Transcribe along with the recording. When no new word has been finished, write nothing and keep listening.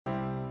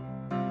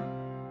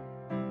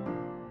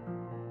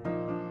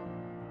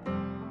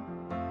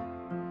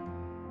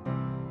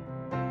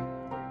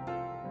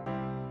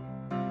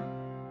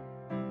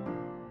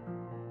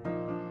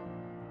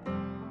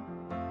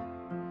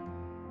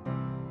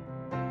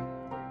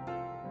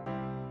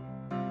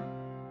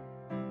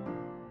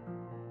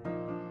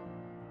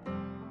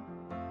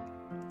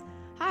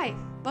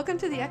Welcome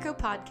to the Echo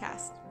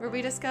Podcast, where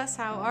we discuss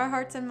how our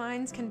hearts and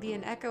minds can be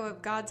an echo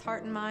of God's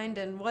heart and mind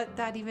and what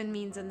that even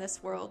means in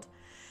this world.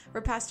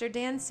 We're Pastor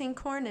Dan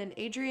Sinkhorn and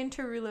Adrian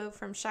Tarullo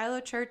from Shiloh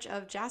Church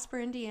of Jasper,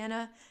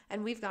 Indiana,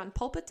 and we've gone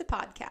pulpit to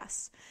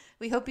podcast.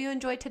 We hope you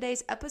enjoyed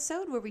today's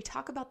episode where we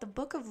talk about the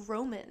book of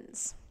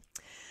Romans.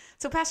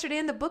 So, Pastor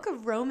Dan, the book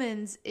of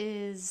Romans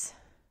is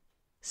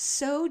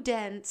so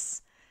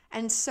dense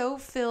and so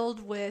filled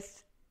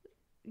with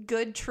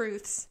good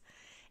truths.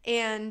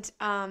 And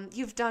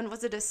you've done,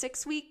 was it a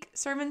 6-week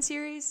sermon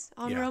series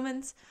on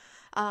Romans?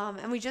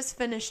 And we just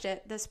finished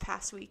it this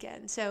past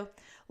weekend. So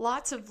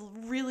lots of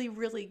really,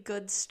 really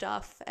good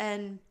stuff.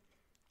 And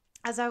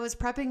as I was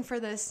prepping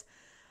for this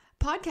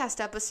podcast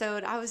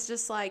episode, I was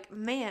just like,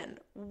 man,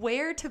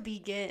 where to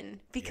begin?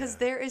 Because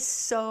there is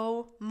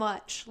so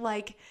much.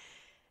 Like,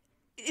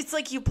 it's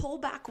like you pull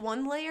back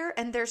one layer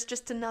and there's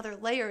just another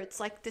layer. It's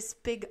like this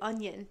big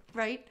onion,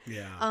 right?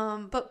 Yeah.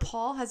 But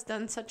Paul has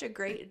done such a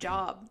great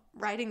job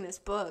writing this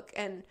book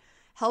and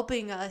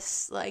helping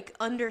us like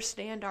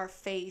understand our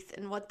faith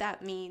and what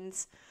that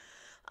means.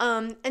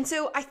 And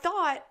so I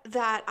thought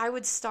that I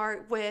would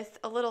start with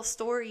a little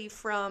story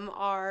from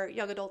our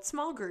young adult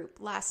small group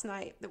last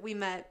night that we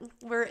met.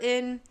 We're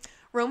in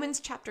Romans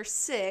chapter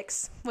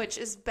 6, which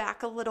is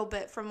back a little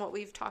bit from what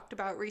we've talked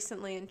about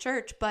recently in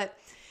church, but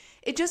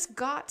it just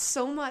got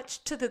so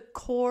much to the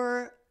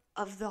core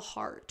of the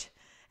heart,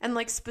 and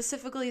like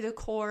specifically the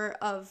core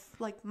of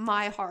like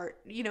my heart,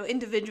 you know,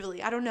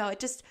 individually. I don't know. It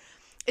just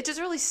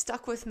really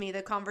stuck with me,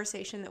 the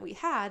conversation that we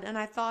had. And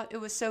I thought it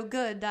was so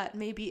good that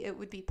maybe it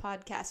would be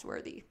podcast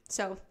worthy.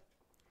 So,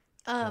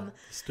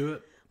 Let's do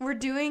it. We're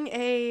doing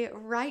a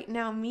Right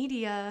Now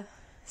Media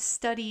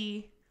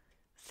study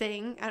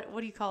thing.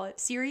 What do you call it?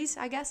 Series,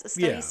 I guess, a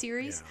study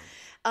series.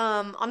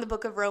 On the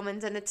book of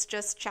Romans, and it's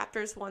just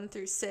chapters 1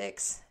 through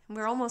 6.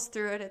 We're almost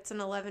through it. It's an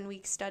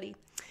 11-week study.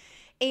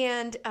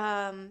 And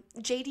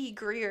J.D.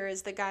 Greer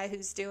is the guy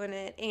who's doing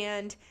it.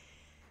 And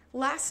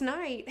last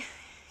night,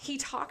 he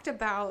talked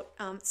about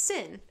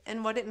sin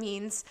and what it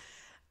means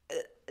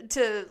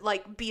to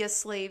like be a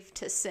slave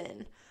to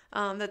sin.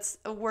 That's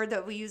a word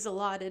that we use a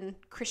lot in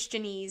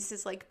Christianese,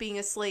 is like being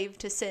a slave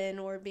to sin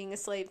or being a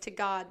slave to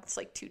God. It's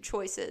like two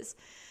choices.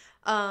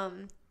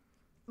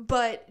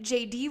 But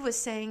JD was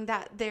saying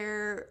that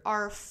there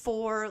are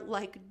 4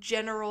 like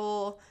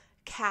general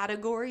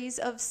categories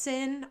of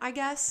sin, I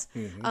guess.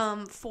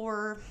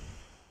 For,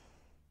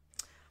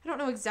 I don't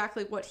know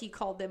exactly what he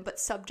called them, but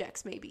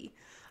subjects maybe.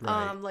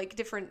 Right. Like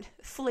different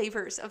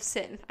flavors of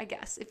sin, I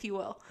guess, if you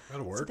will.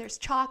 That'll work. So there's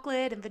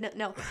chocolate and vanilla.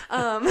 No.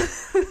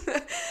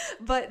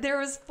 But there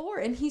was 4,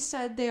 and he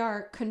said they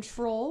are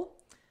control,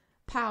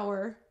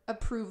 power,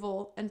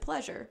 approval, and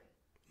pleasure.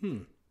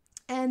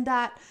 And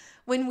that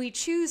when we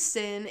choose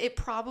sin, it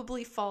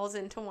probably falls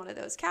into one of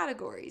those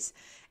categories.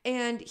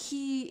 And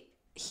he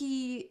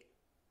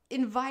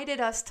invited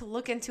us to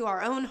look into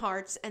our own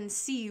hearts and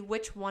see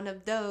which one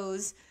of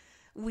those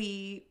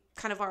we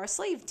kind of are a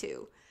slave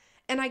to.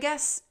 And I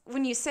guess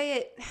when you say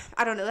it,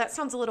 I don't know, that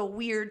sounds a little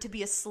weird to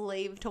be a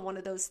slave to one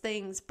of those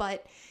things.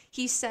 But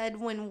he said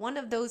when one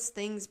of those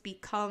things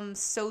becomes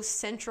so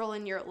central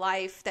in your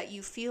life that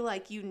you feel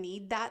like you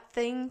need that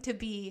thing to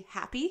be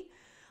happy,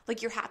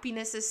 like your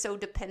happiness is so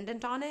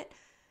dependent on it,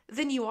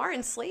 then you are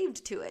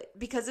enslaved to it,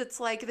 because it's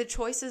like the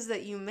choices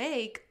that you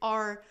make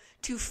are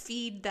to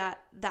feed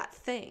that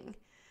thing.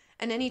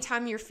 And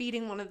anytime you're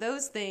feeding one of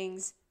those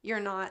things, you're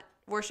not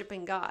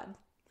worshiping God.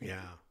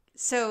 Yeah.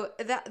 So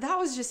that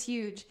was just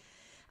huge.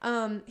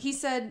 He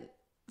said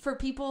for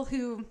people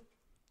who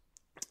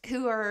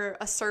are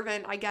a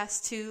servant, I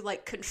guess, to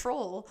like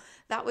control,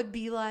 that would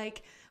be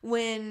like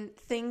when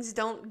things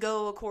don't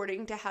go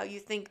according to how you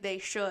think they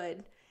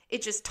should.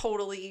 It just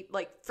totally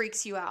like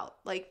freaks you out.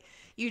 Like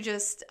you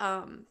just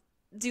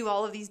do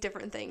all of these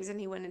different things. And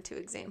he went into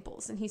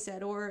examples, and he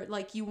said, or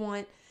like you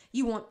want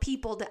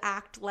people to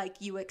act like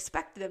you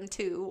expect them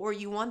to, or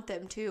you want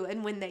them to,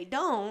 and when they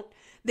don't,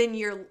 then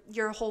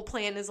your whole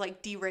plan is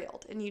like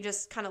derailed and you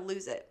just kind of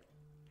lose it.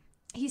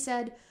 He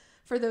said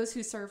for those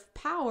who serve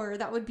power,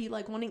 that would be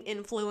like wanting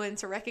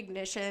influence or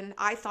recognition.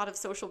 I thought of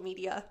social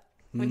media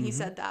when he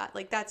said that.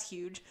 Like, that's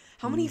huge.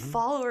 How many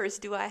followers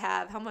do I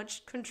have? How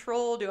much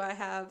control do I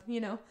have?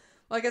 You know,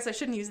 well, I guess I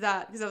shouldn't use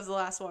that because that was the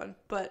last one,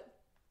 but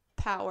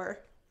power,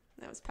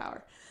 that was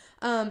power.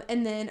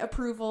 And then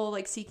approval,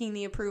 like seeking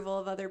the approval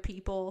of other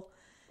people,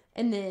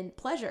 and then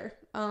pleasure.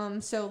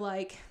 So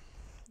like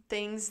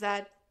things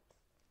that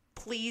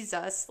please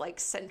us, like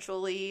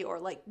sensually, or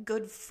like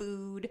good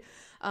food,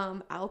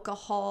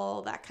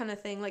 alcohol, that kind of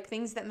thing, like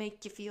things that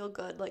make you feel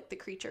good, like the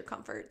creature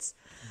comforts.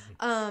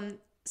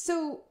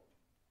 So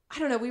I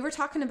don't know, we were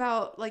talking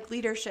about like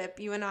leadership,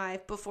 you and I,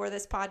 before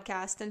this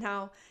podcast, and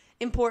how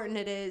important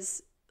it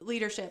is,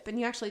 leadership. And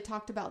you actually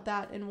talked about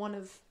that in one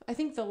of, I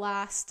think, the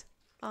last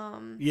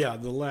the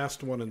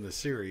last one in the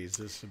series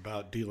is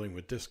about dealing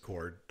with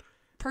discord.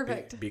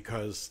 Perfect.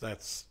 Because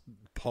that's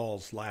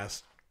Paul's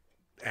last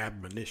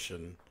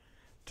admonition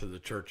to the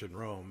church in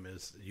Rome,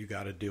 is you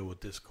got to deal with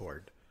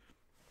discord.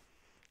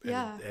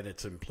 Yeah. And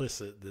it's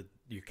implicit that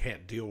you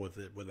can't deal with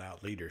it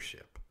without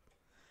leadership.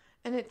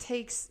 And it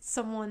takes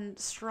someone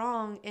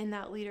strong in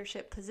that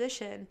leadership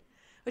position,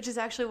 which is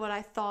actually what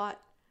I thought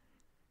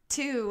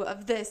too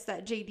of this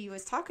that JD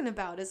was talking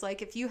about, is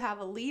like, if you have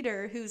a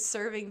leader who's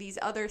serving these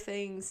other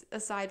things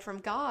aside from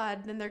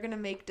God, then they're going to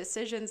make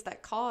decisions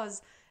that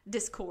cause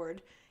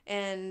discord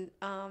and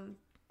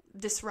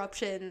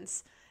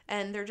disruptions,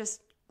 and they're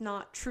just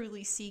not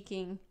truly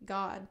seeking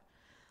God.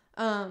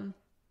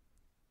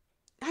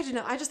 I don't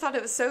know. I just thought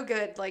it was so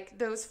good. Like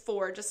those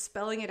four, just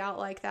spelling it out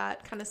like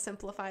that kind of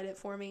simplified it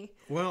for me.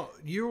 Well,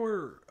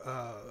 you're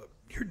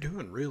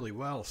doing really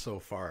well so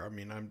far. I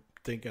mean, I'm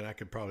thinking I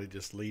could probably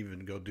just leave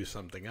and go do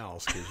something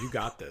else because you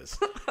got this.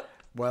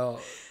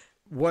 Well,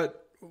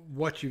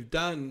 what you've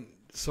done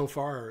so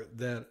far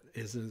that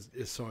is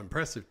so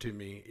impressive to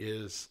me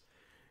is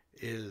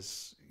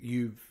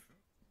you've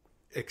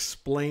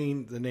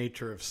explained the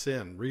nature of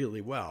sin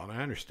really well. And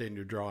I understand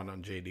you're drawing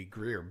on J.D.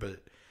 Greer,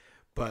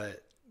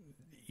 but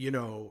you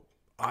know,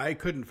 I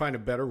couldn't find a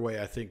better way,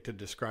 I think, to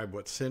describe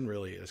what sin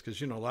really is. Because,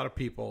 you know, a lot of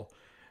people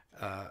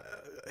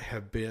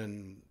have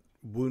been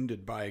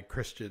wounded by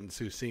Christians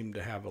who seem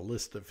to have a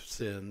list of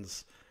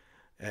sins,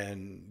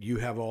 and you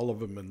have all of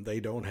them and they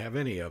don't have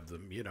any of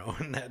them, you know,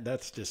 and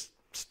that's just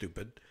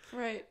stupid.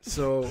 Right.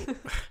 So,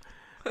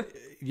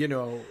 you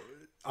know,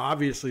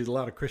 obviously a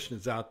lot of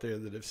Christians out there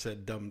that have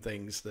said dumb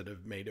things that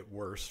have made it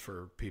worse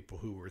for people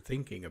who were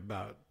thinking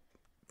about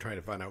trying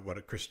to find out what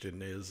a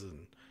Christian is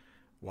and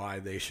why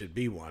they should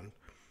be one.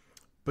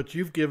 But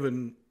you've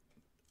given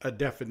a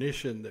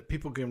definition that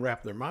people can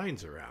wrap their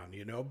minds around,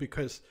 you know,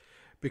 because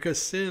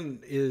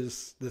sin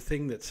is the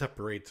thing that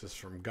separates us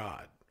from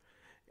God.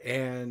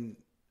 And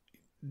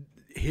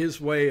his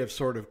way of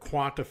sort of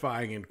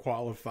quantifying and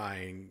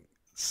qualifying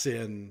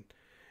sin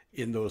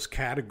in those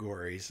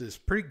categories is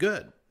pretty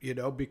good, you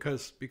know,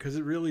 because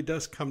it really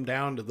does come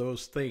down to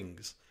those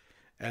things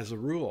as a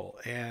rule.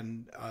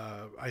 And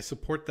I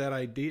support that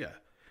idea.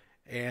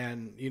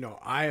 And, you know,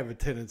 I have a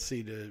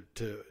tendency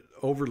to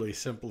overly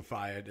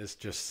simplify it as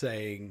just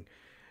saying,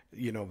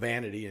 you know,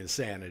 vanity,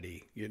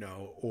 insanity, you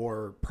know,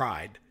 or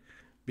pride,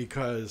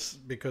 because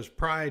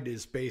pride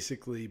is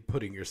basically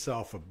putting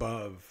yourself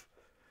above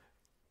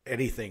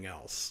anything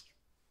else,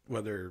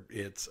 whether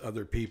it's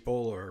other people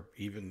or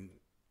even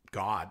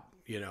God,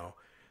 you know.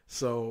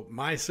 So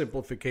my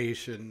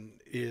simplification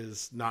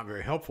is not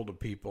very helpful to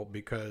people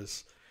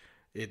because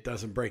it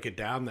doesn't break it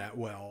down that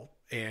well.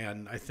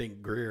 And I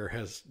think Greer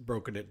has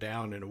broken it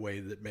down in a way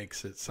that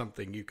makes it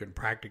something you can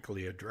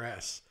practically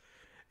address.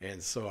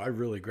 And so I'm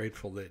really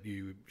grateful that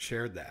you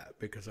shared that,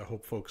 because I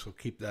hope folks will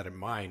keep that in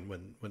mind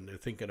when they're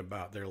thinking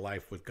about their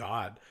life with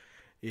God.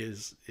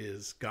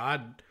 Is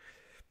God,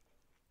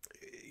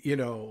 you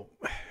know,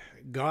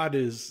 God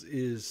is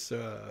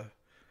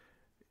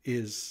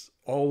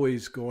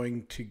always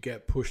going to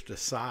get pushed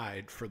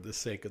aside for the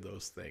sake of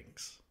those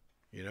things,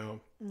 you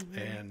know? Mm-hmm.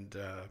 And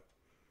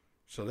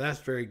so that's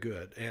very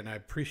good. And I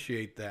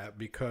appreciate that,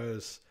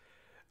 because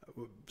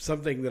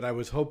something that I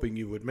was hoping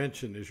you would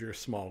mention is your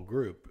small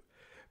group,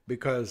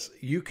 because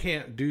you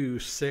can't do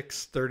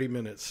 6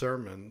 30-minute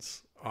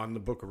sermons on the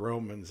book of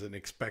Romans and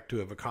expect to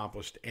have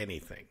accomplished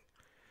anything.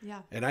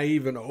 Yeah. And I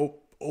even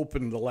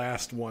opened the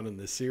last one in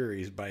the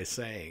series by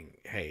saying,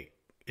 hey,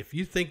 if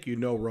you think you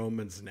know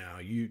Romans now,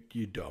 you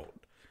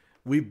don't.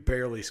 We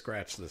barely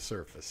scratched the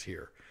surface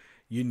here.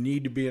 You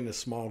need to be in a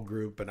small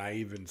group, and I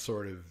even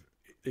sort of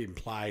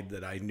implied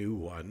that I knew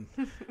one,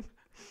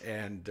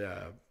 and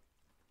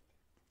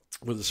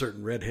with a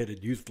certain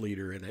redheaded youth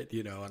leader in it,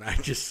 you know, and I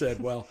just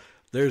said, well,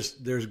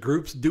 there's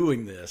groups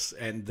doing this,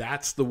 and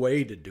that's the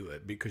way to do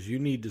it, because you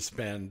need to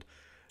spend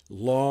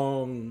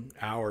long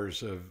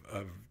hours of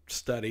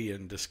study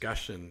and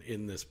discussion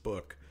in this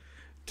book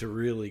to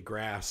really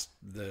grasp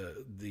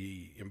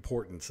the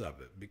importance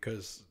of it,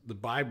 because the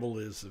Bible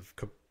is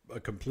a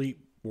complete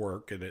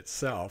work in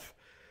itself.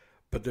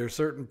 But there are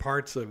certain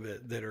parts of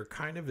it that are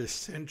kind of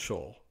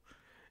essential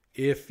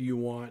if you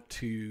want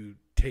to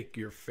take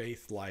your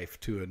faith life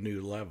to a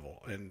new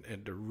level,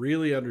 and to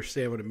really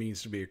understand what it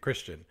means to be a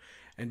Christian,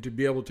 and to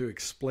be able to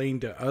explain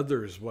to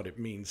others what it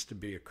means to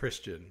be a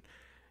Christian.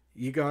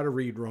 You got to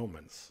read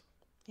Romans.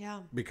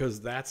 Yeah.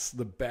 Because that's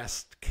the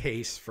best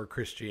case for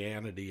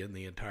Christianity in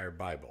the entire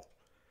Bible.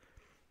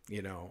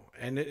 You know,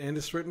 and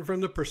it's written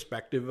from the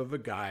perspective of a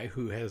guy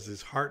who has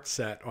his heart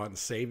set on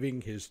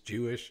saving his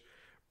Jewish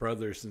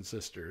brothers and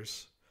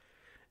sisters,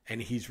 and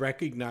he's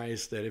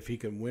recognized that if he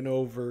can win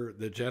over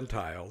the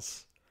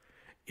Gentiles,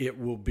 it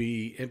will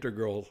be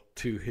integral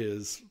to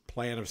his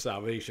plan of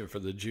salvation for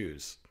the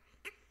Jews,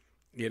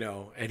 you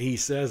know. And he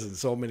says in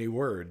so many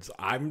words,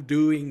 I'm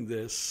doing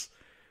this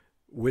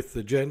with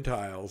the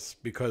Gentiles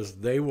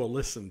because they will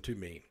listen to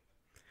me,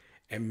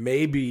 and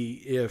maybe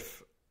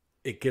if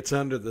it gets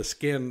under the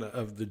skin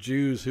of the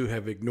Jews who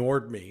have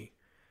ignored me,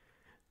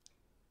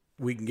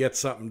 we can get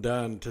something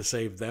done to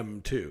save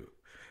them too.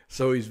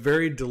 So he's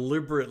very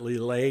deliberately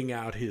laying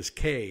out his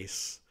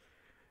case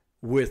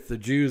with the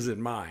Jews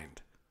in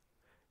mind,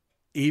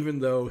 even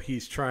though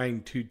he's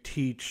trying to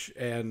teach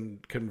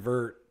and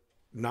convert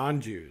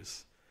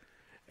non-Jews.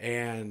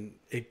 And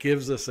it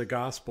gives us a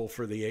gospel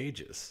for the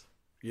ages,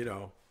 you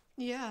know.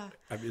 Yeah.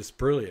 I mean, it's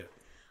brilliant.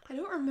 I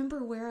don't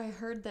remember where I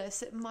heard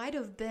this. It might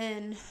have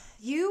been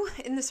you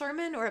in the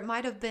sermon, or it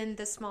might have been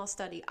this small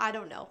study. I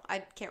don't know. I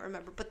can't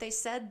remember. But they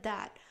said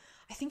that,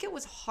 I think it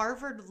was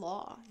Harvard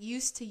Law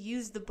used to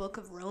use the book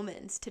of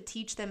Romans to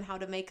teach them how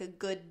to make a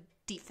good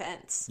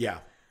defense. Yeah,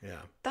 yeah.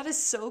 That is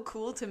so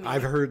cool to me.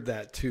 I've heard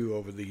that too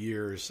over the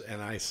years,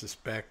 and I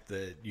suspect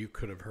that you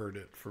could have heard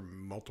it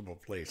from multiple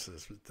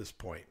places at this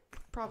point.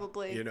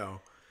 Probably. You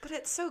know. But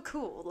it's so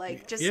cool.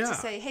 Like, just to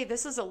say, hey,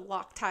 this is a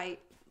Loctite,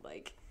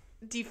 like,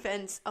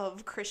 defense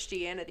of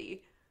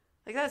Christianity.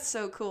 Like, that's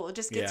so cool. It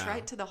just gets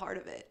right to the heart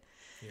of it.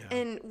 Yeah.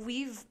 And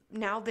we've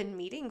now been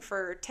meeting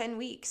for 10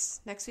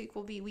 weeks. Next week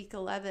will be week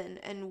 11.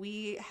 And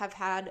we have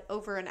had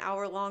over an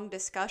hour-long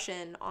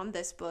discussion on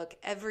this book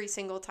every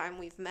single time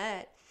we've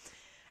met.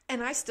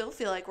 And I still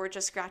feel like we're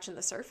just scratching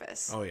the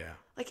surface. Oh, yeah.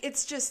 Like,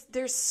 it's just,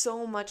 there's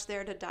so much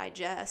there to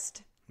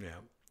digest. Yeah.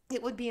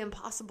 It would be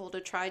impossible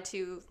to try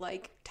to,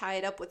 like, tie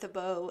it up with a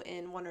bow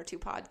in 1 or 2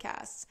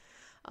 podcasts.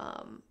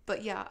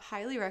 But yeah,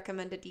 highly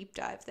recommend a deep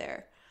dive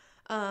there.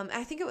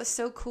 I think it was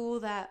so cool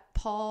that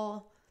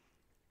Paul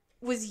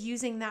was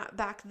using that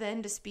back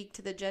then to speak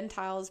to the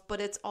Gentiles,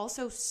 but it's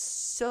also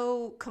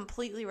so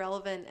completely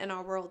relevant in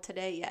our world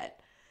today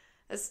yet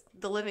as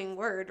the living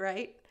word,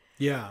 right?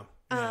 Yeah.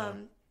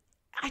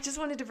 I just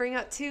wanted to bring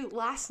up too,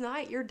 last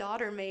night your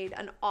daughter made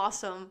an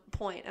awesome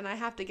point, and I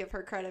have to give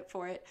her credit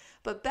for it.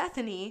 But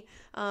Bethany,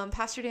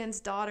 Pastor Dan's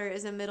daughter,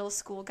 is a middle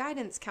school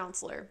guidance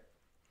counselor.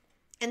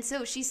 And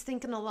so she's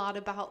thinking a lot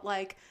about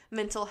like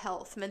mental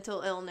health,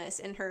 mental illness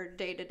in her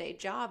day-to-day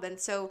job. And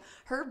so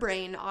her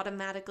brain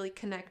automatically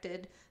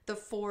connected the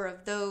 4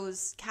 of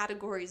those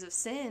categories of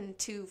sin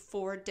to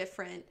 4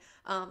 different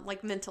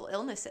like mental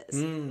illnesses.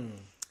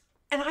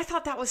 And I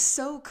thought that was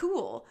so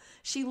cool.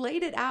 She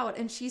laid it out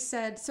and she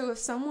said, so if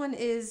someone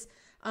is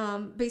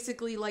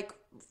basically like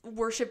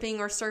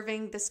worshiping or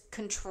serving this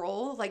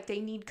control, like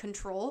they need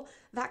control,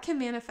 that can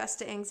manifest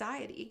to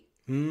anxiety.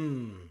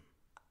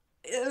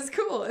 It was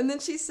cool. And then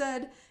she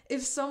said,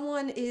 if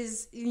someone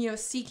is, you know,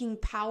 seeking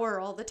power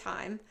all the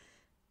time,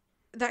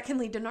 that can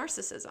lead to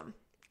narcissism.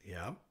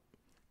 Yeah.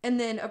 And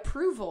then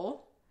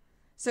approval.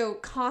 So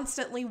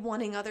constantly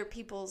wanting other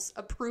people's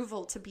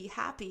approval to be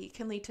happy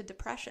can lead to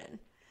depression.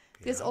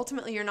 Because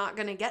ultimately you're not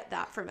going to get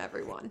that from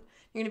everyone.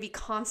 You're going to be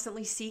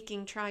constantly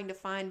seeking, trying to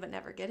find, but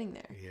never getting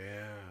there.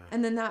 Yeah.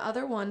 And then that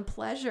other one,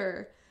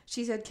 pleasure,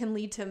 she said can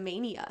lead to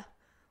mania.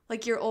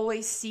 Like you're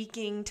always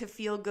seeking to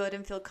feel good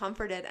and feel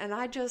comforted. And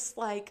I just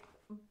like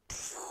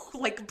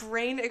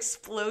brain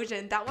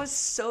explosion. That was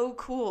so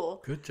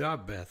cool. Good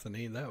job,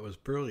 Bethany. That was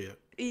brilliant.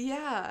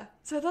 Yeah.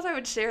 So I thought I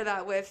would share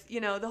that with,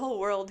 you know, the whole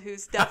world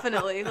who's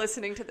definitely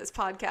listening to this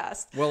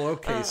podcast. Well,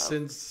 okay,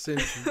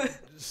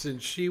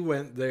 since she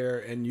went there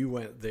and you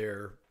went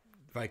there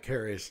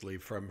vicariously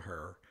from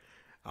her,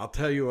 I'll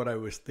tell you what I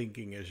was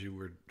thinking as you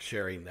were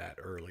sharing that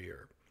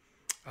earlier.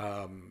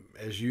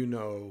 As you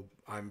know,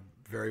 I'm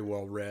very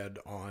well read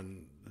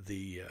on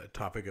the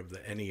topic of the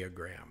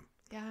Enneagram.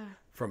 Yeah.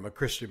 From a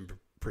Christian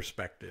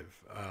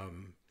perspective.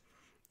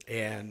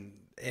 And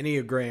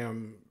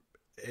Enneagram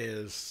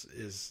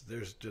is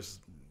there's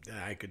just,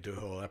 I could do a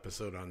whole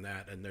episode on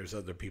that, and there's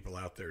other people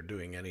out there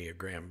doing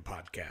Enneagram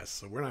podcasts,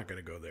 so we're not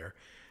going to go there.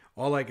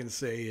 All I can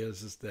say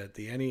is that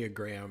the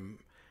Enneagram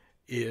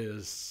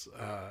is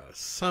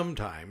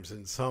sometimes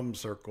in some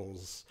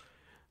circles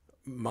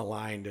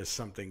maligned as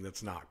something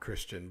that's not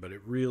Christian, but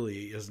it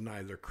really is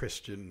neither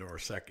Christian nor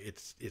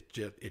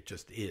it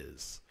just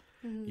is.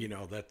 Mm-hmm. You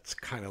know, that's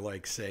kind of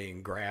like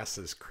saying grass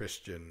is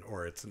Christian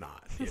or it's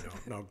not. You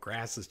know, no,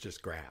 grass is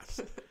just grass.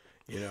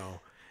 You know,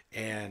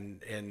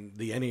 and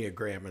the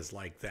Enneagram is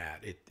like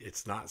that.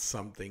 It's not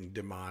something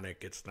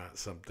demonic. It's not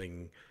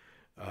something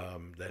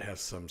that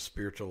has some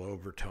spiritual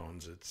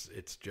overtones.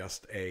 It's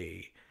just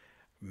a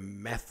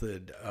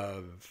method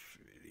of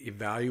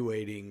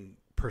evaluating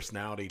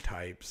personality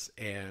types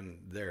and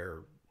their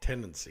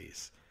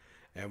tendencies.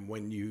 And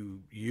when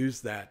you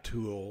use that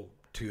tool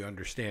to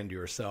understand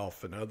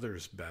yourself and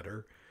others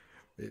better,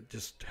 it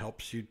just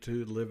helps you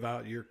to live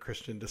out your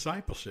Christian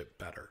discipleship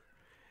better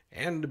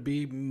and to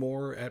be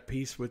more at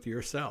peace with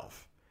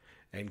yourself.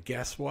 And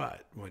guess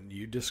what? When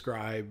you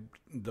describe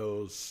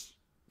those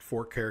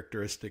 4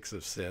 characteristics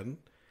of sin,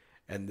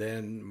 and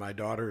then my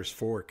daughter's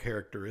 4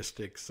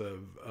 characteristics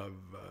of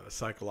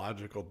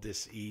psychological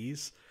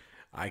dis-ease,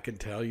 I can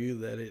tell you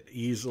that it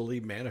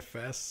easily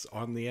manifests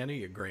on the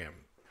Enneagram.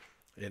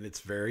 And it's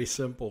very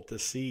simple to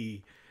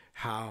see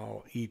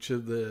how each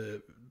of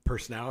the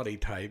personality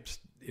types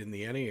in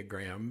the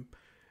Enneagram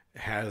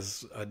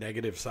has a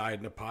negative side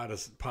and a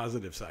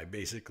positive side.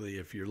 Basically,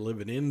 if you're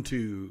living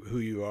into who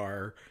you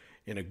are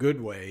in a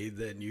good way,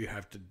 then you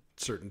have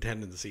certain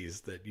tendencies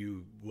that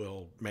you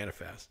will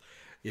manifest.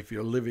 If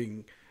you're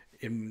living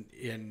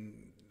in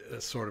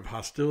a sort of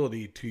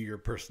hostility to your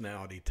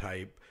personality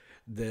type,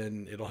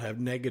 then it'll have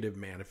negative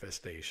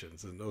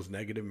manifestations, and those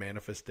negative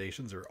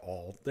manifestations are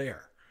all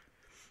there.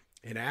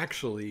 And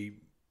actually,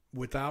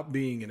 without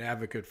being an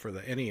advocate for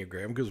the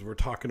Enneagram, because we're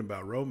talking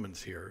about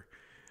Romans here,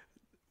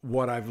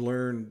 what I've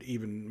learned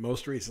even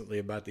most recently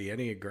about the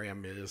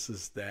Enneagram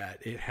is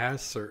that it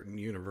has certain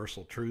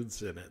universal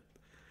truths in it,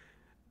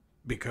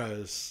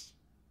 because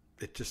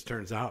it just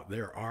turns out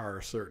there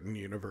are certain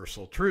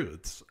universal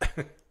truths.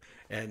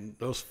 And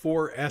those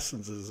four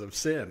essences of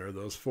sin, or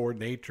those four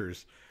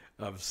natures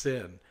of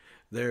sin,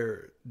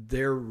 they're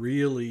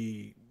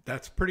really,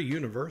 that's pretty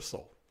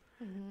universal.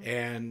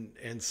 Mm-hmm.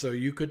 And so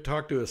you could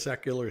talk to a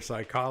secular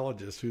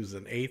psychologist who's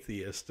an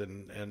atheist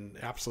and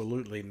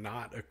absolutely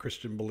not a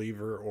Christian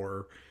believer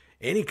or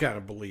any kind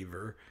of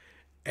believer,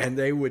 and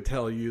they would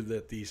tell you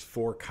that these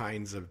four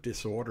kinds of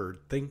disordered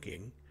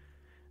thinking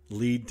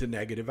lead to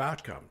negative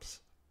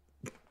outcomes,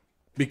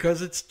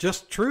 because it's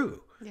just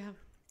true. Yeah.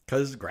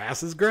 Because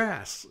grass is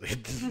grass.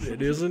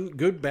 It isn't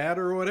good, bad,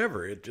 or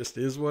whatever. It just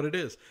is what it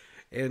is.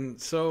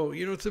 And so,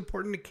 it's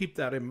important to keep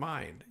that in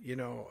mind.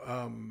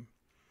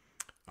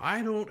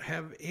 I don't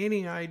have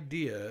any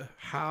idea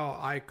how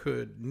I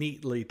could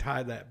neatly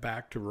tie that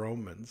back to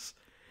Romans,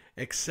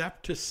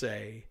 except to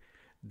say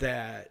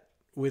that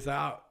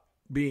without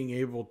being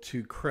able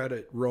to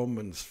credit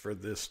Romans for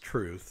this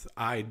truth,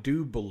 I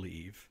do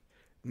believe,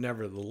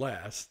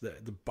 nevertheless,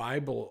 that the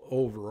Bible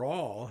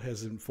overall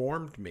has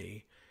informed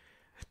me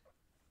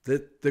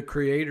that the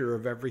creator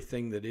of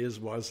everything that is,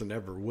 was, and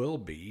ever will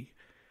be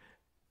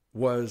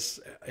was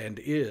and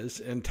is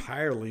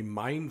entirely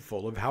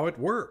mindful of how it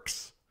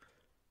works.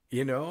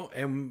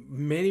 And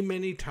many,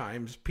 many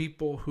times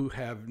people who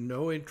have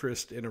no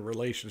interest in a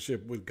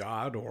relationship with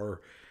God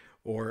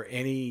or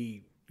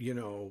any,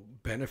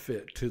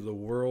 benefit to the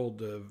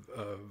world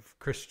of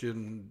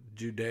Christian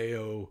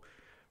Judeo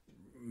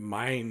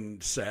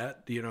mindset,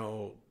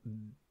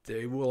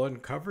 they will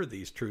uncover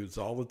these truths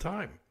all the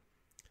time.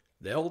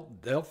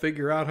 They'll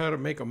figure out how to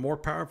make a more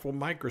powerful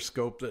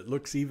microscope that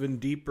looks even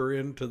deeper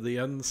into the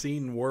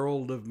unseen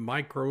world of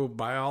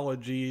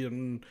microbiology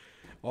and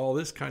all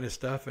this kind of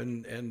stuff,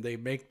 and they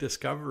make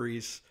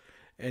discoveries,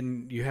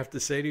 and you have to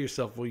say to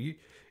yourself, well,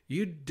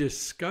 you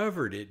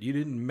discovered it, you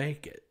didn't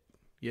make it.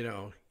 You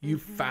mm-hmm.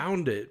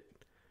 found it,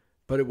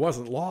 but it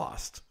wasn't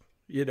lost.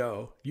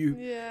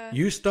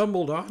 You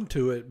stumbled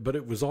onto it, but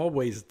it was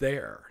always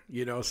there.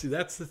 See,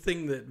 that's the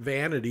thing that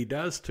vanity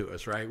does to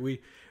us, right?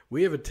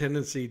 We have a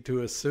tendency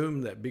to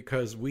assume that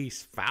because we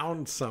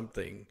found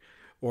something,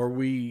 or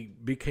we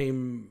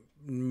became,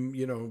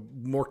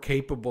 more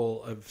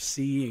capable of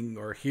seeing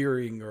or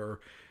hearing or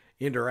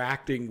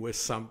interacting with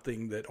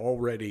something that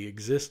already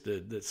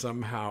existed, that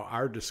somehow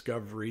our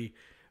discovery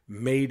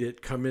made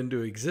it come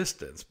into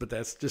existence. But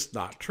that's just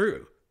not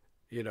true.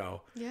 It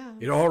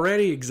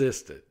already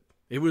existed.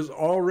 It was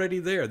already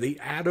there.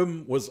 The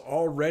atom was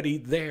already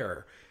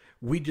there.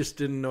 We just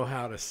didn't know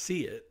how to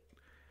see it.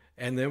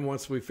 And then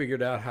once we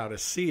figured out how to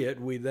see it,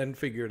 we then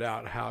figured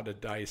out how to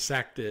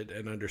dissect it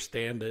and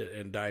understand it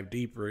and dive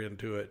deeper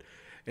into it.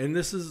 And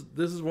this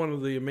is one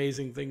of the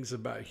amazing things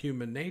about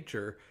human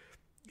nature,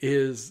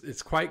 is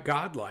it's quite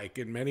godlike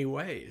in many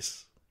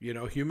ways.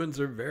 Humans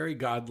are very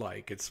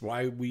godlike. It's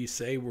why we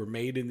say we're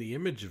made in the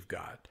image of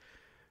God.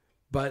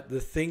 But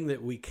the thing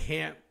that we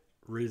can't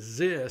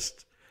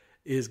resist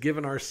is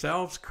giving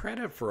ourselves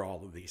credit for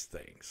all of these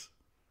things.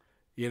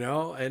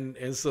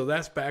 And so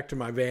that's back to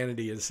my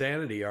vanity and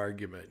sanity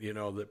argument,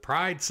 that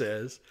pride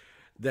says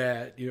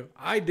that,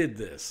 I did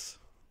this.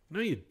 No,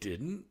 you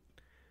didn't.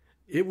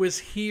 It was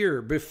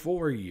here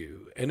before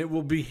you, and it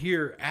will be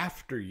here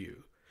after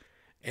you.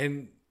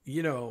 And,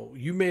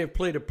 you may have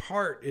played a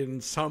part in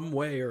some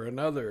way or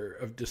another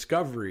of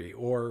discovery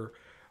or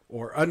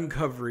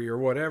uncovery or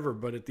whatever,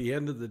 but at the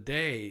end of the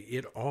day,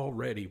 it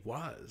already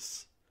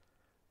was,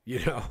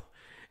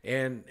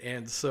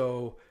 and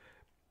so,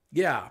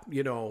 yeah,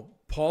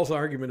 Paul's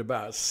argument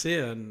about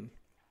sin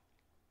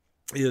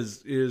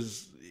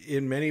is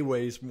in many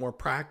ways more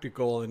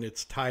practical, and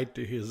it's tied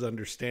to his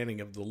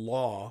understanding of the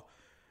law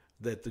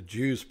that the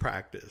Jews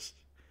practiced.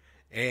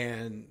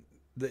 And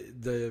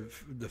the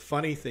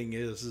funny thing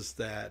is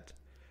that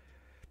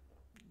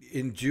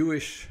in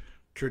Jewish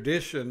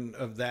tradition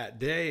of that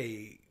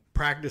day,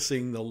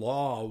 practicing the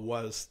law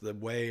was the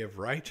way of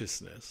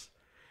righteousness.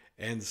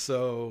 And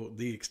so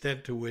the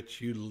extent to which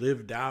you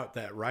lived out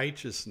that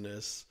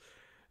righteousness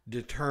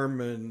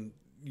determined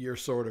your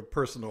sort of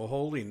personal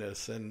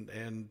holiness,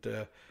 and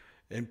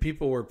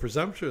people were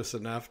presumptuous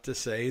enough to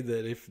say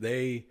that if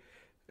they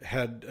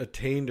had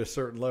attained a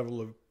certain level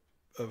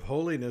of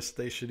holiness,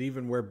 they should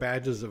even wear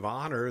badges of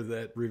honor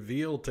that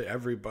reveal to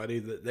everybody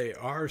that they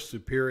are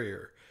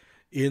superior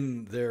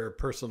in their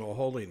personal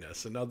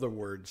holiness. In other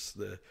words,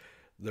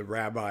 the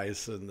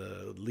rabbis and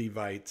the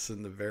Levites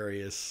and the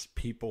various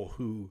people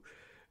who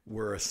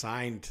were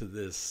assigned to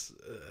this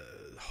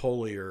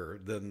holier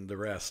than the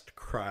rest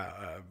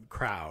crowd,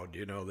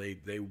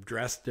 they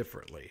dressed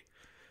differently.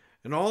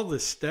 And all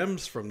this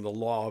stems from the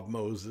law of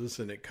Moses,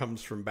 and it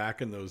comes from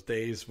back in those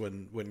days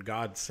when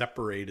God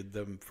separated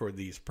them for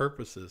these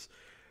purposes.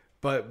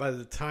 But by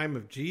the time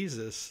of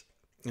Jesus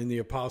and the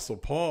Apostle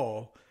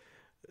Paul,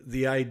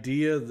 the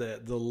idea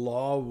that the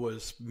law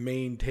was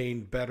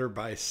maintained better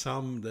by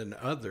some than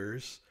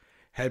others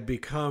had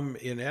become,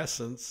 in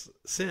essence,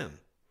 sin.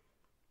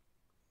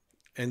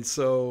 And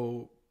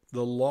so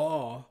the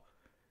law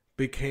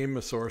became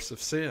a source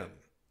of sin.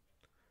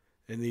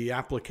 And the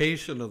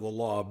application of the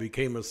law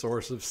became a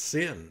source of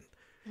sin.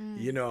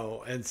 You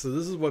know, and so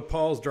this is what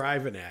Paul's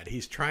driving at.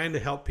 He's trying to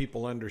help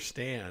people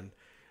understand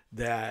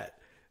that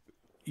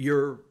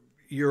your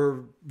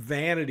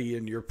vanity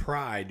and your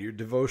pride, your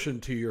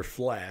devotion to your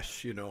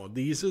flesh, you know,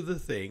 these are the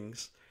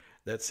things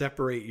that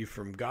separate you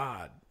from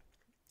God.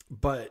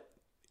 But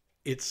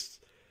I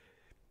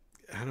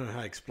don't know how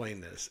to explain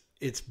this.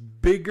 It's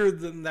bigger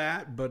than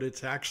that, but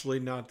it's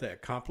actually not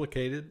that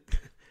complicated,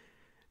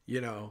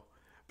 you know.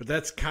 But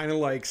that's kind of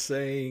like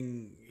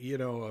saying, you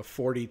know, a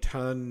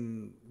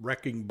 40-ton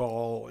wrecking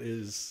ball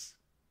is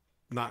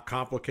not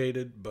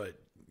complicated, but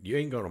you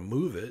ain't going to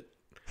move it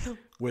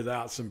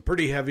without some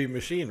pretty heavy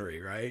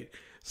machinery, right?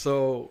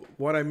 So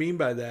what I mean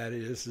by that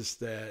is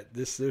that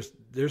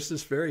there's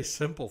this very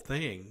simple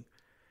thing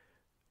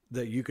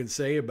that you can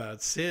say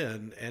about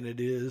sin, and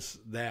it is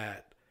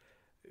that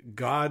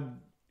God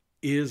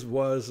is,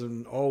 was,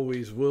 and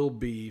always will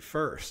be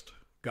first.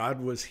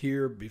 God was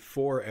here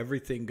before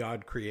everything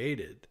God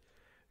created.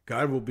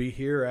 God will be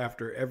here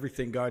after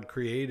everything God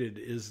created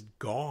is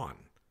gone.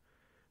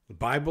 The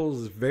Bible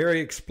is very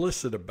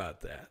explicit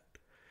about that.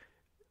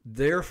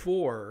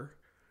 Therefore,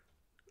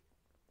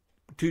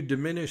 to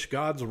diminish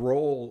God's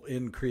role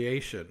in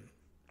creation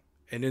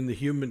and in the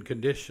human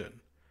condition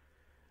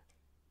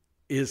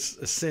is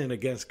a sin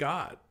against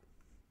God.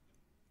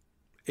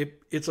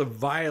 It's a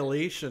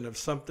violation of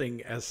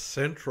something as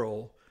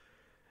central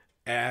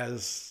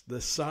as the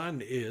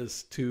sun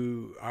is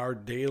to our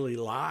daily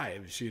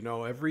lives. You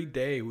know, every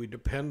day we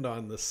depend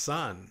on the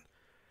sun.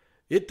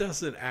 It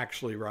doesn't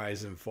actually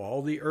rise and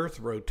fall. The earth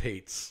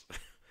rotates.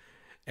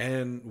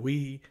 And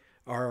we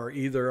are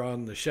either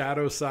on the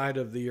shadow side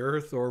of the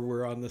earth or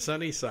we're on the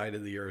sunny side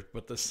of the earth.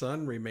 But the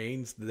sun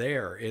remains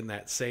there in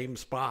that same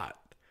spot.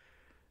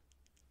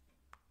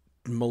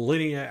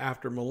 Millennia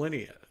after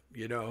millennia,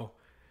 you know.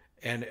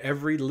 And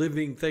every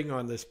living thing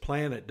on this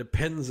planet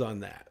depends on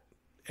that.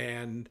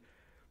 And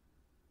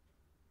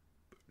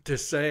to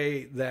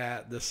say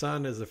that the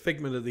sun is a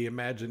figment of the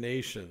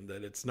imagination,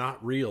 that it's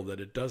not real,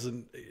 that it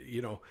doesn't,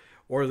 you know,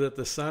 or that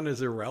the sun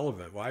is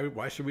irrelevant.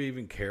 Why should we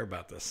even care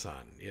about the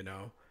sun, you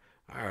know?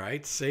 All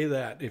right, say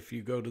that if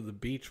you go to the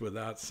beach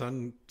without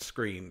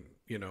sunscreen,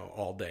 you know,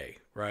 all day,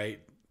 right?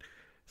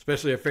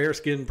 Especially a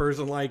fair-skinned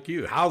person like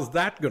you. How's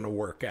that going to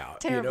work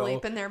out? Terribly. You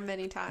know? Been there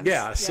many times.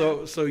 Yeah,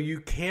 so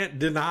you can't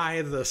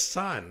deny the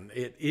sun.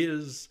 It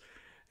is,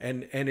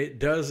 and it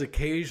does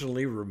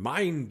occasionally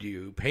remind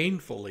you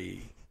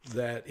painfully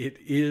that it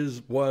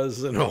is,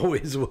 was, and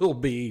always will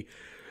be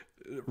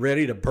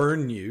ready to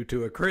burn you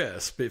to a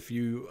crisp if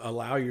you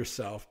allow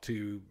yourself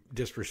to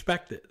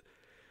disrespect it.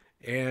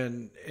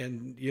 And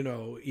you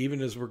know,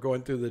 even as we're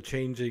going through the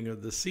changing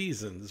of the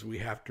seasons, we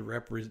have to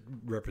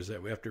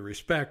represent, we have to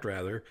respect,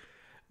 rather,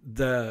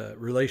 the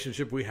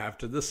relationship we have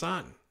to the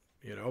sun,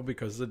 you know,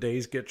 because the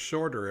days get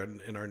shorter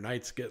and our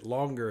nights get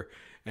longer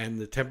and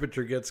the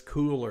temperature gets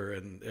cooler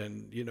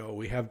and, you know,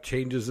 we have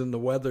changes in the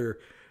weather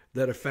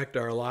that affect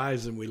our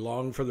lives, and we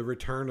long for the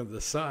return of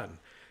the sun.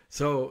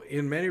 So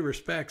in many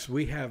respects,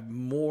 we have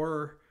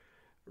more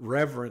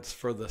reverence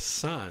for the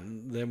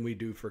sun than we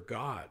do for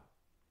God.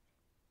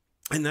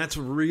 And that's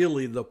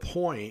really the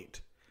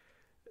point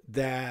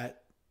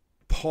that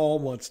Paul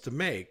wants to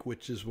make,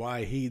 which is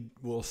why he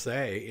will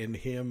say, in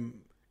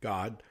him,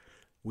 God,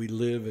 we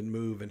live and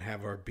move and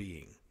have our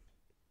being.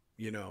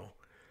 You know,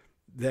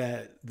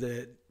 that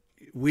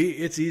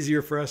it's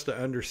easier for us to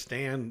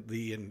understand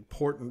the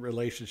important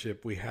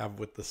relationship we have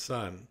with the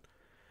sun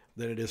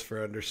than it is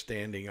for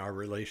understanding our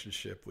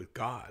relationship with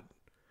God.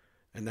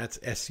 And that's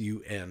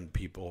S-U-N,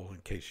 people,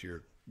 in case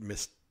you're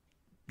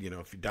you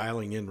know, if you're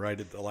dialing in right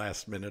at the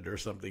last minute or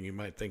something, you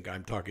might think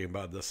I'm talking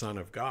about the Son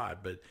of God.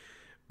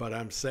 But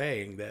I'm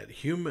saying that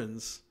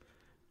humans,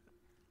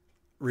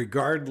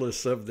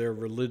 regardless of their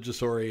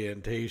religious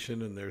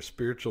orientation and their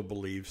spiritual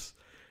beliefs,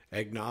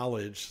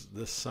 acknowledge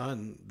the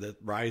sun that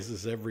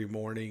rises every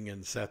morning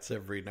and sets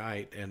every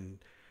night, and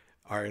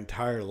our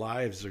entire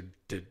lives are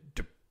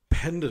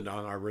dependent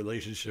on our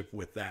relationship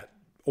with that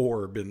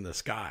orb in the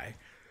sky.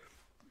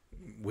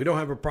 We don't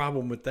have a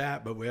problem with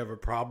that, but we have a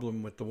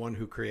problem with the one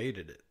who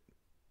created it.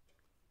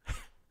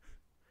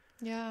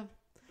 Yeah.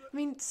 I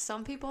mean,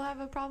 some people have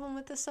a problem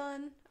with the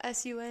sun,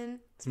 S-U-N,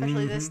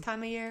 especially this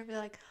time of year. Be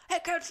like,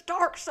 it gets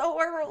dark so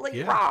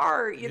early,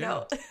 rawr, you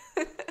know.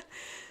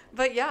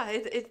 But yeah,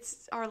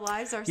 it's our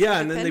lives are so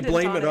and then they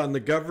blame it on on the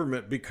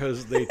government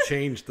because they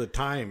changed the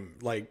time.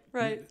 Like,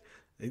 right.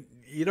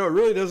 You know, it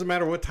really doesn't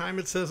matter what time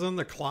it says on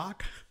the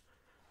clock.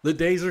 The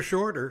days are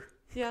shorter.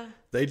 Yeah.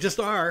 They just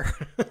are.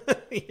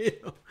 You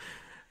know?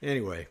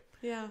 Anyway.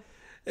 Yeah.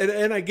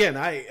 And again,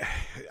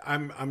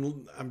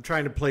 I'm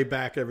trying to play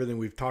back everything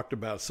we've talked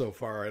about so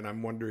far, and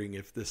I'm wondering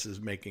if this is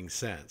making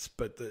sense.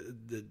 But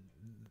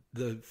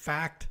the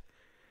fact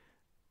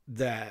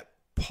that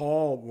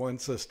Paul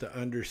wants us to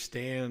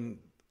understand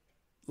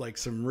like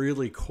some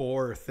really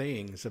core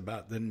things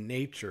about the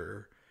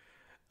nature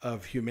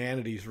of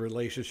humanity's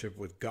relationship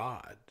with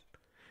God.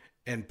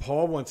 And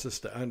Paul wants us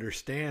to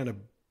understand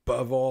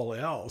above all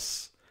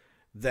else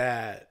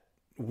that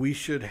we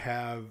should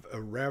have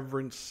a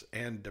reverence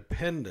and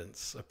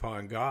dependence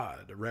upon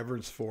God, a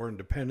reverence for and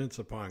dependence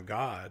upon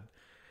God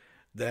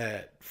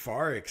that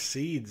far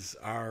exceeds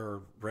our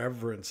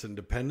reverence and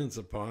dependence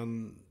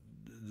upon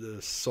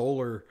the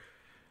solar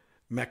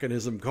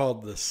mechanism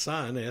called the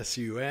sun,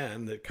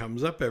 S-U-N, that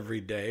comes up every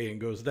day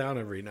and goes down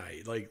every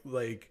night.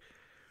 Like,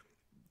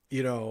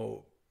 you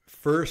know,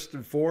 first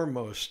and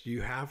foremost,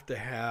 you have to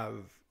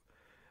have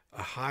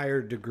a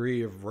higher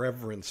degree of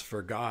reverence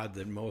for God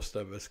than most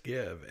of us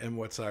give. And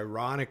what's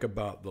ironic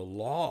about the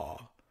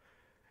law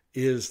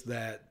is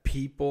that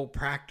people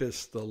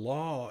practice the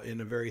law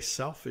in a very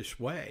selfish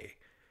way.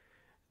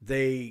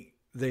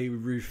 They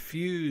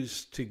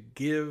refuse to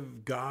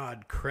give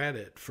God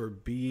credit for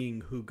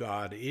being who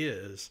God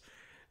is.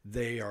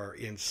 They are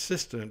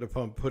insistent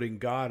upon putting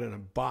God in a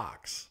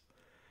box.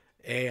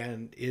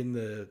 And in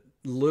the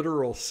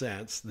literal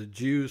sense, the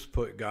Jews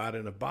put God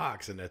in a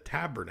box, in a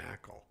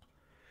tabernacle.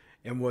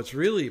 And what's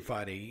really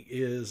funny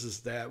is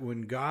that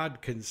when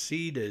God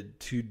conceded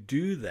to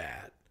do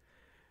that,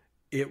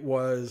 it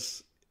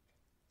was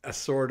a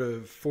sort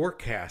of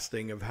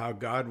forecasting of how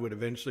God would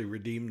eventually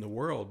redeem the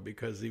world,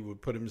 because he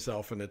would put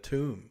himself in a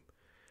tomb,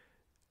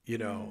 you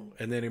know,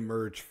 and then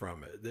emerge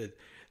from it.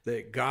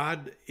 That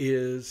God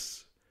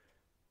is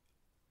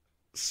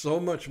so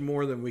much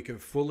more than we can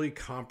fully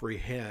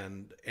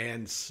comprehend,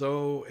 and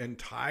so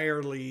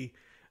entirely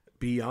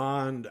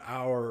beyond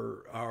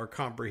our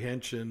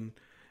comprehension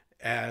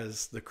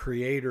as the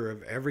creator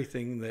of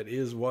everything that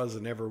is, was,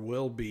 and ever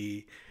will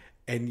be.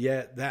 And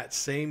yet that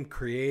same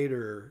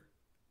creator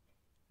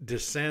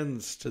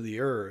descends to the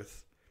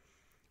earth,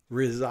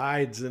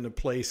 resides in a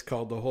place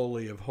called the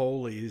Holy of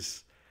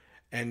Holies,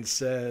 and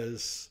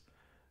says,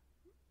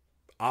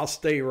 I'll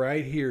stay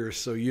right here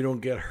so you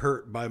don't get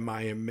hurt by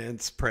my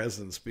immense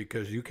presence,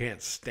 because you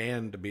can't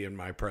stand to be in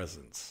my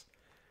presence,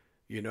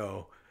 you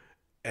know.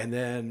 And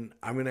then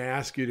I'm going to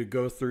ask you to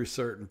go through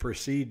certain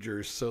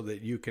procedures so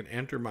that you can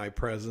enter my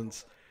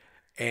presence,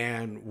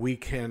 and we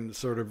can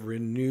sort of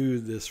renew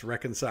this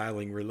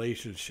reconciling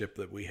relationship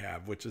that we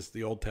have, which is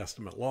the Old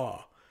Testament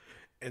law.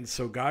 And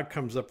so God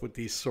comes up with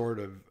these sort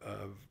of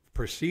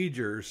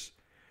procedures,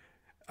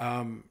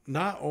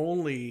 not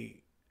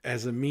only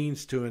as a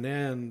means to an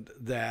end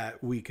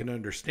that we can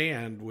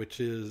understand,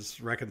 which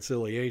is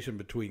reconciliation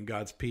between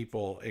God's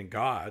people and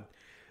God,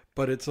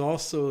 but it's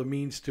also a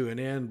means to an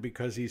end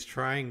because he's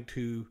trying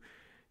to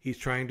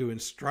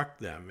instruct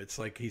them. It's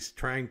like he's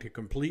trying to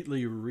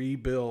completely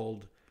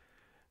rebuild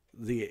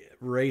the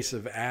race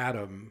of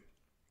Adam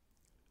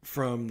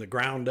from the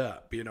ground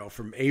up, you know,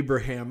 from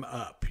Abraham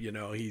up. You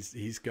know, he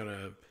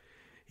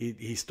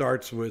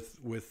starts with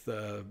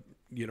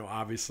you know,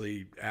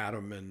 obviously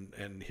Adam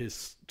and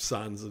his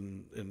sons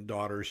and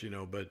daughters, you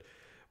know,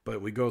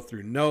 but we go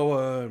through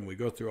Noah, and we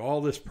go through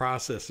all this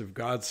process of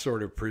God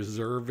sort of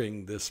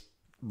preserving this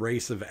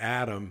race of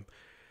Adam.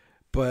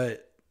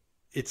 But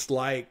it's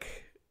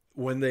like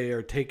when they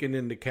are taken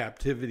into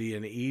captivity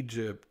in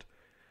Egypt,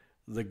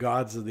 the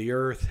gods of the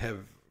earth have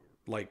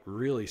like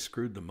really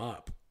screwed them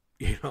up,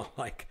 you know,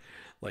 like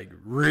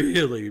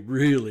really,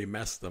 really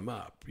messed them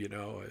up, you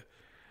know.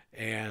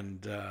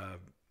 And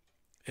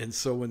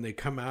so when they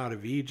come out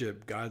of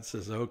Egypt, God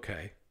says,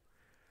 okay,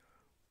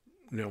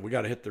 you know, we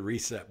got to hit the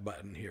reset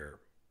button here,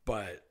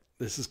 but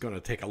this is going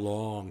to take a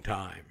long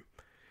time.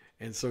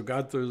 And so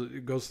God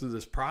goes through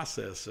this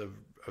process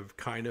of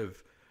kind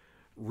of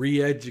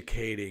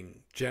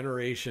re-educating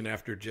generation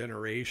after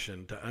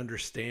generation to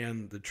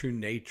understand the true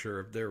nature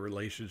of their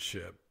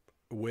relationship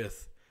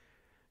with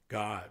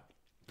God.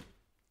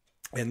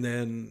 And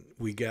then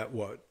we get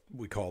what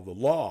we call the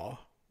law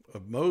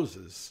of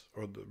Moses,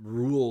 or the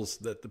rules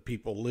that the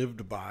people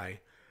lived by.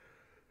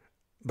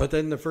 But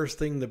then the first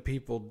thing the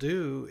people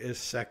do is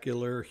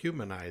secular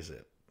humanize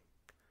it.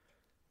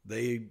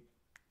 They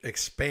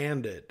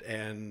expand it,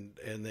 and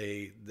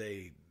they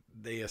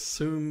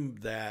assume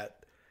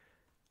that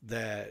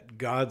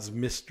God's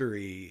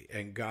mystery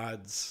and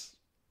God's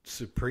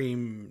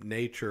supreme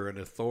nature and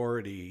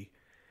authority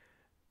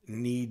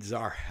needs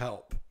our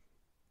help.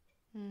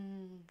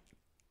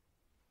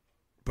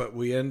 But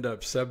we end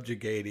up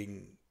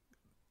subjugating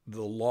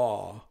the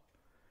law,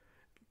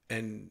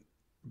 and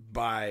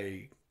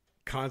by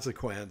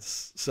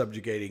consequence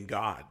subjugating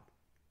God,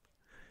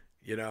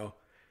 you know,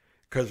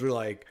 because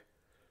we're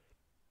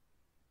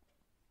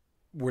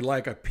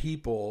like a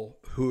people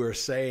who are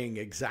saying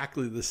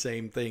exactly the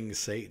same thing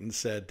Satan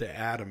said to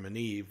Adam and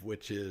Eve,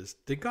 which is,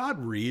 did God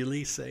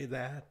really say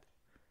that?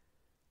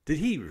 Did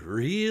he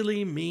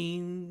really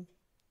mean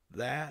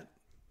that?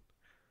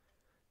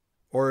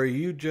 Or are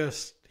you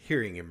just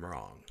hearing him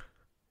wrong?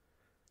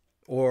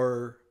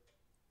 Or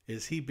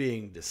is he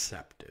being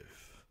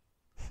deceptive?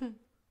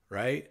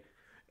 Right?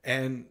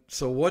 And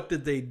so what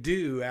did they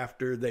do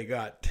after they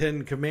got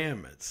 10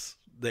 commandments?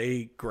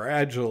 they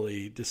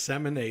gradually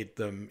disseminate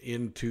them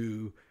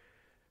into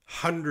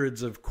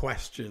hundreds of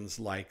questions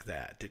like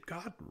that. Did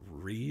God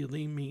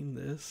really mean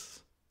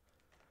this?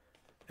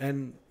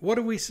 And what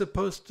are we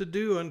supposed to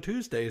do on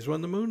Tuesdays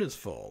when the moon is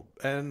full?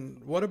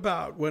 And what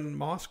about when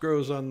moss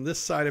grows on this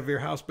side of your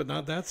house but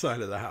not that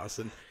side of the house?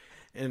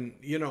 And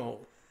you know,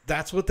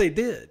 that's what they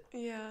did.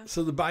 Yeah.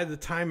 So by the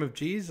time of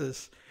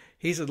Jesus,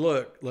 he said,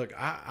 look,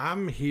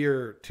 I'm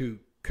here to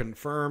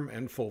confirm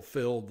and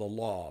fulfill the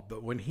law.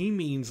 But when he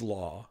means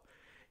law,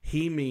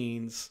 he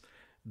means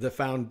the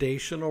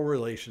foundational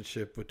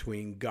relationship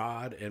between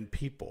God and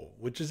people,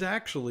 which is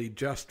actually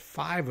just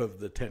 5 of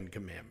the 10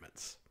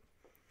 commandments.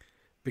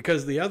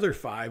 Because the other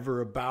 5 are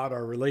about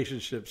our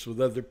relationships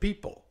with other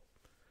people,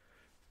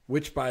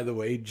 which, by the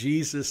way,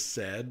 Jesus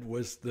said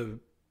was the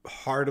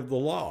heart of the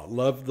law.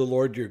 Love the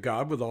Lord your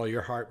God with all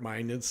your heart,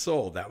 mind, and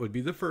soul. That would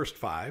be the first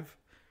 5.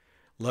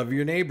 Love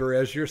your neighbor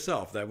as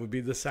yourself. That would be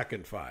the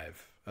second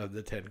 5 of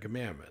the 10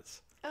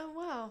 commandments. Oh,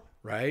 wow.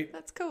 Right?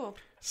 That's cool.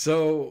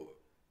 So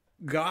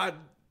God,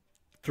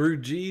 through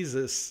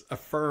Jesus,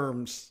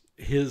 affirms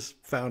his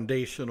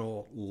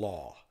foundational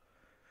law,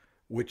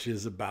 which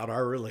is about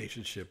our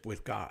relationship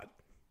with God.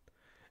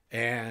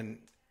 And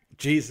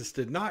Jesus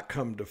did not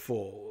come to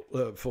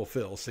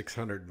fulfill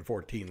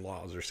 614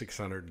 laws or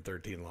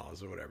 613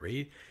 laws or whatever.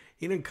 He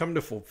didn't come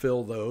to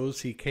fulfill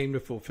those. He came to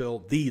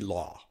fulfill the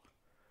law.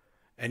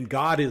 And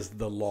God is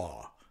the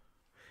law.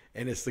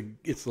 And it's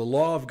the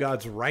law of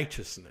God's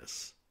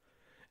righteousness.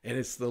 And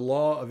it's the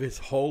law of his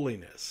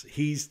holiness.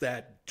 He's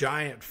that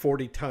giant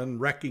 40-ton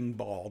wrecking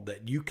ball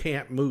that you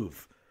can't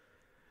move.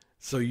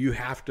 So you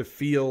have to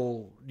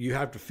feel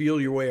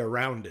your way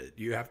around it.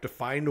 You have to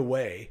find a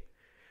way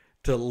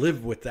to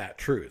live with that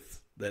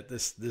truth, that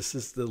this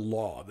is the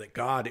law, that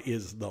God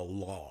is the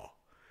law.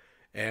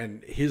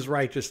 And his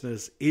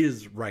righteousness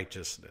is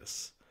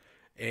righteousness.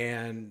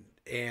 And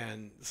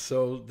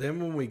so then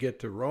when we get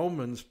to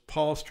Romans,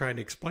 Paul's trying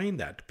to explain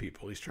that to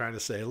people. He's trying to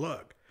say,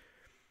 look,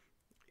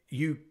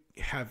 you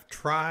have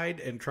tried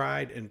and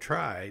tried and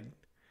tried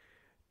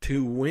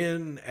to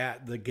win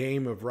at the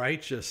game of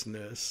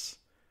righteousness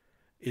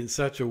in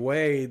such a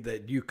way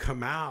that you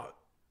come out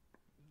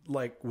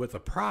like with a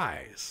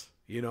prize,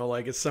 you know,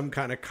 like it's some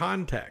kind of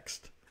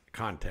contest.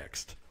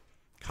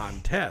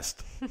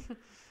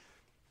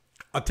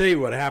 I'll tell you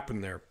what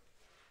happened there.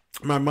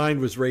 My mind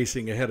was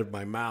racing ahead of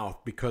my mouth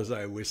because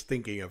I was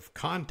thinking of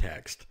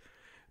context,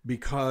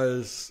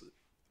 because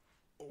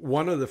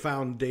one of the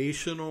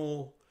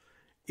foundational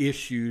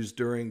issues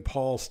during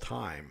Paul's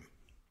time,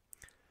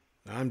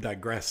 I'm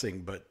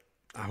digressing, but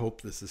I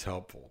hope this is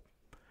helpful.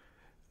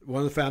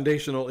 One of the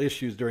foundational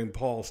issues during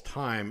Paul's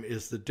time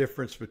is the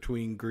difference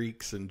between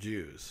Greeks and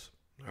Jews.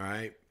 All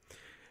right.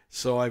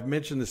 So I've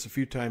mentioned this a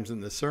few times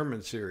in the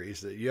sermon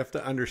series, that you have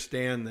to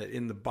understand that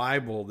in the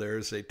Bible,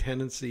 there's a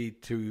tendency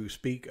to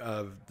speak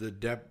of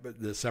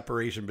the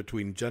separation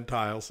between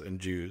Gentiles and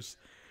Jews.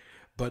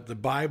 But the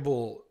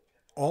Bible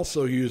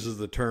also uses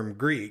the term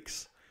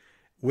Greeks,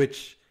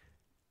 which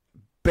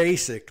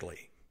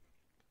basically,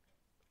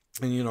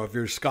 and you know, if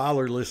you're a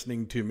scholar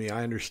listening to me,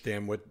 I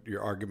understand what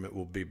your argument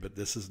will be, but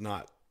this is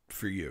not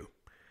for you.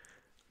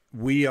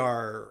 We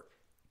are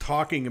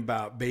talking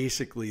about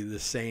basically the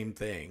same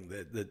thing,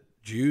 that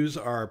Jews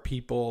are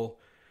people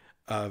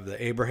of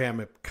the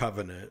Abrahamic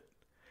covenant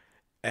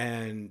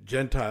and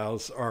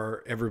Gentiles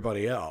are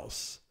everybody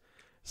else.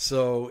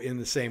 So in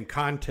the same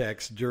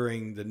context,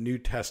 during the New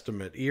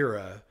Testament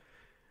era,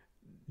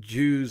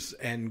 Jews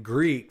and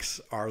Greeks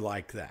are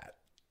like that.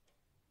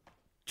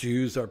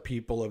 Jews are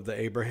people of the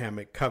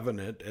Abrahamic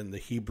covenant and the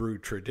Hebrew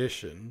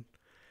tradition.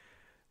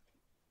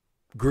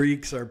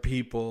 Greeks are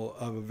people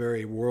of a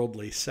very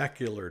worldly,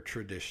 secular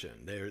tradition.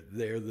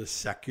 They're the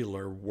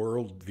secular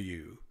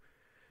worldview.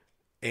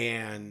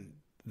 And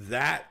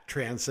that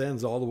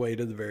transcends all the way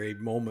to the very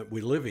moment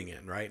we're living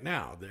in right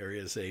now. There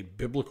is a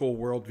biblical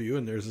worldview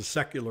and there's a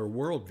secular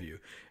worldview.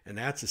 And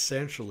that's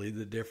essentially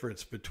the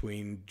difference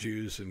between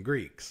Jews and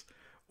Greeks.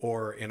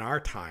 Or in our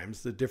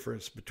times, the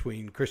difference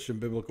between Christian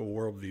biblical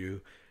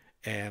worldview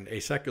and a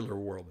secular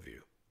worldview.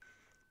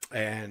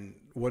 And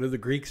what do the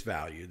Greeks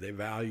value? They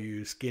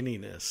value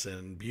skinniness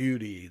and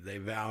beauty. They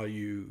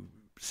value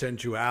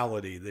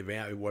sensuality. They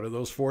value, what are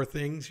those 4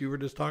 things you were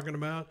just talking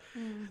about?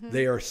 Mm-hmm.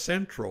 They are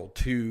central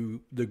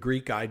to the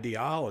Greek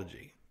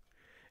ideology.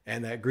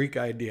 And that Greek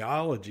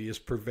ideology is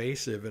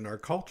pervasive in our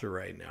culture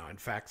right now. In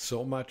fact,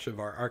 so much of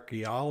our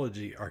architecture,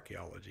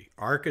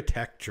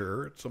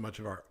 so much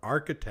of our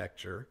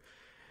architecture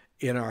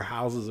in our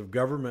houses of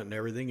government and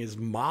everything is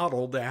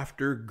modeled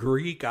after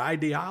Greek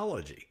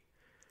ideology.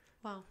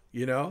 Wow.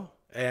 You know,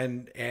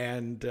 and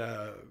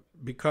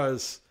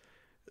because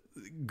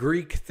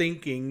Greek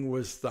thinking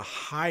was the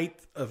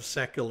height of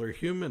secular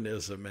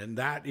humanism, and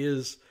that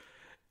is,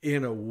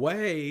 in a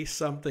way,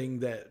 something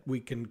that we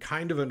can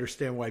kind of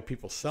understand why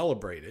people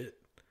celebrate it,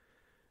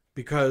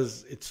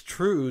 because it's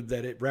true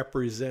that it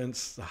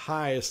represents the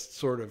highest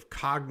sort of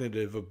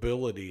cognitive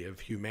ability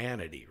of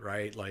humanity,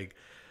 right? Like,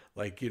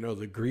 you know,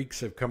 the Greeks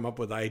have come up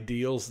with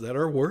ideals that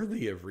are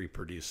worthy of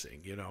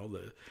reproducing, you know,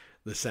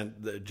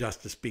 the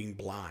justice being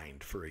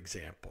blind, for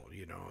example,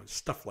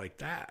 stuff like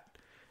that.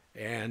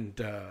 And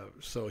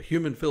so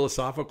human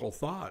philosophical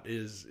thought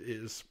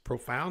is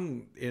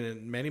profound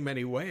in many,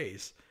 many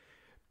ways,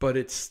 but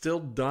it's still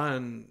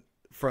done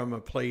from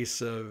a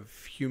place of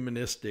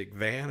humanistic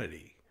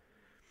vanity.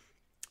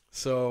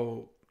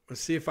 So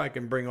let's see if I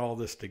can bring all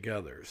this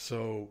together.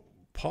 So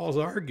Paul's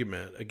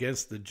argument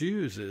against the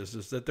Jews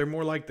is that they're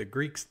more like the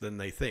Greeks than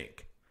they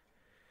think,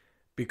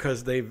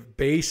 because they've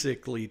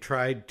basically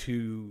tried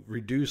to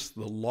reduce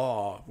the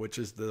law, which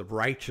is the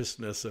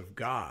righteousness of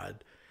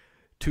God,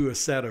 to a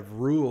set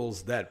of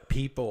rules that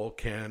people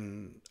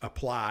can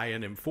apply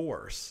and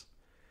enforce,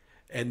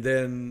 and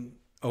then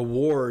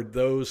award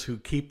those who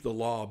keep the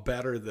law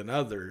better than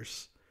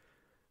others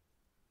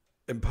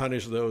and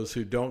punish those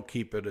who don't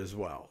keep it as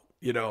well.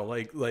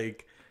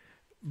 Like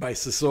by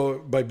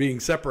being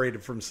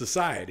separated from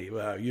society.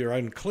 Well, you're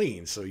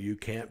unclean, so you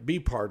can't be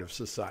part of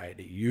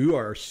society. You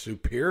are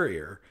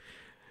superior.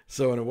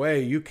 So in a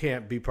way, you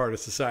can't be part of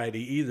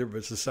society either,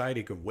 but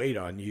society can wait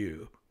on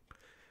you.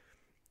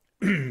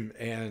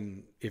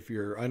 And if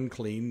you're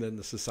unclean, then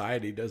the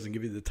society doesn't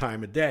give you the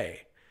time of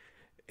day.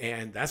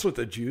 And that's what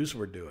the Jews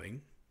were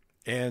doing.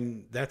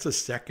 And that's a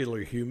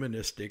secular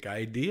humanistic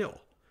ideal.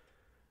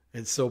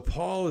 And so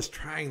Paul is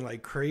trying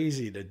like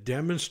crazy to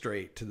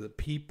demonstrate to the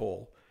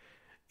people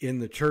in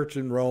the church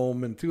in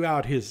Rome and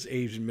throughout his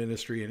Asian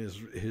ministry and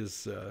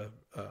his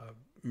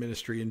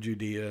ministry in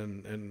Judea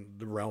and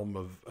the realm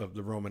of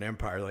the Roman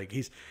Empire. Like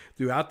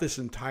throughout this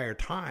entire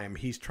time,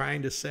 he's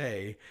trying to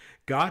say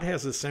God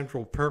has a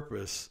central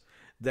purpose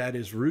that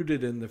is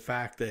rooted in the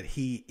fact that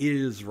he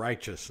is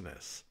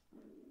righteousness.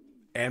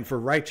 And for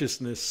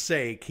righteousness'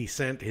 sake, he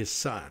sent his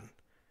son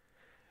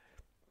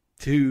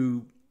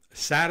to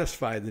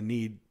satisfy the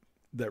need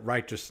that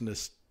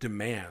righteousness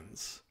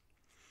demands.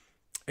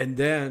 And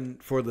then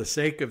for the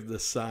sake of the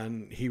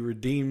son, he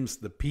redeems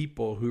the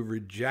people who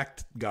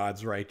reject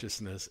God's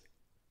righteousness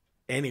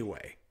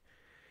anyway.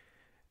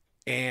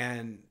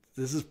 And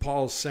this is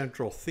Paul's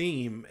central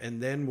theme.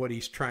 And then what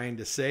he's trying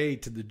to say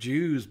to the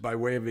Jews by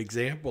way of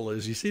example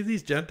is, you see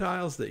these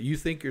Gentiles that you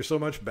think you're so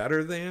much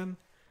better than?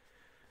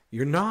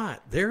 You're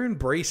not. They're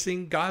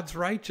embracing God's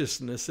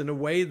righteousness in a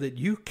way that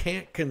you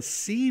can't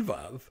conceive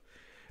of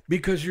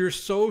because you're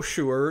so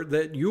sure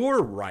that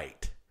you're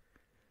right.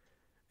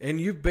 And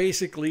you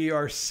basically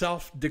are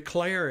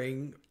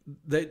self-declaring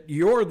that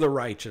you're the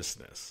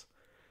righteousness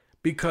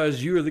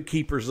because you're the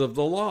keepers of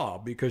the law,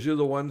 because you're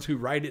the ones who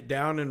write it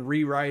down and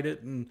rewrite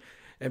it and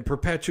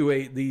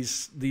perpetuate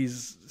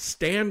these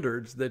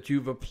standards that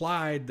you've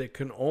applied that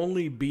can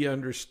only be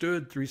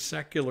understood through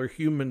secular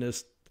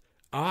humanist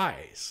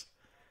eyes.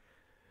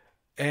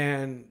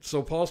 And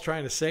so Paul's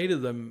trying to say to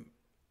them,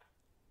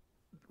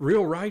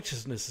 real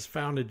righteousness is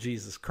found in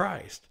Jesus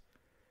Christ.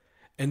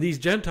 And these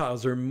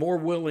Gentiles are more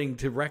willing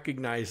to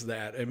recognize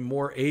that and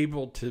more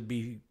able to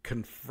be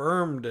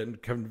confirmed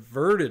and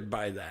converted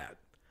by that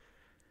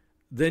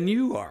than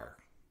you are.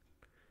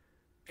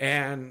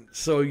 And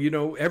so,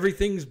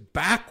 everything's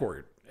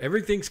backward.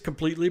 Everything's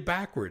completely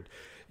backward.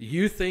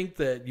 You think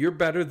that you're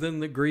better than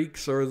the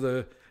Greeks or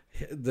the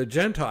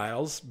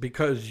Gentiles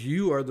because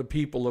you are the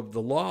people of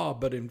the law,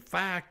 but in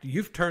fact,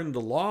 you've turned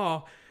the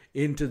law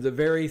into the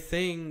very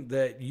thing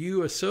that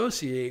you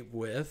associate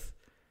with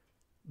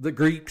the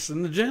Greeks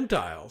and the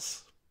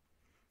Gentiles.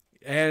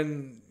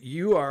 And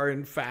you are,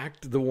 in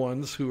fact, the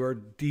ones who are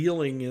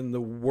dealing in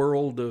the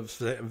world of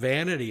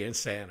vanity and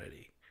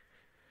sanity.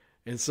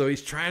 And so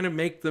he's trying to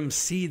make them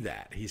see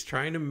that. He's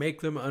trying to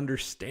make them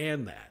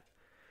understand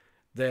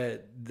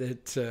that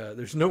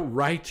there's no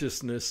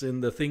righteousness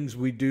in the things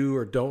we do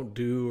or don't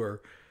do,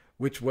 or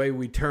which way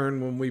we turn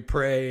when we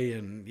pray,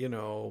 and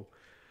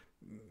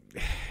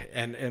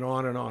and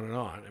on and on and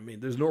on. I mean,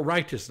 there's no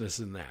righteousness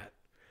in that.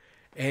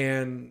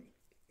 And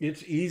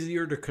it's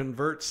easier to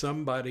convert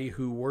somebody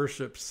who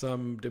worships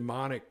some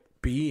demonic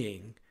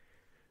being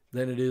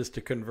than it is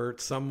to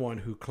convert someone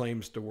who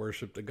claims to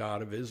worship the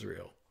God of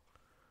Israel.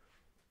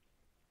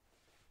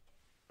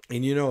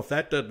 And if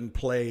that doesn't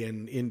play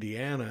in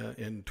Indiana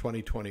in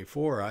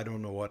 2024, I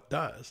don't know what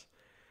does.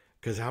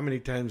 Because how many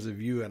times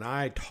have you and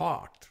I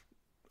talked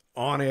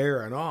on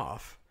air and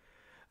off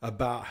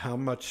about how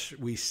much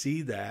we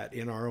see that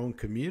in our own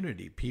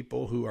community?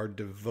 People who are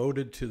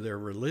devoted to their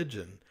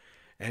religion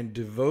and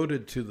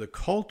devoted to the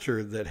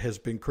culture that has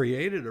been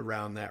created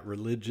around that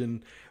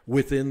religion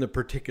within the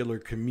particular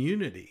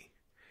community,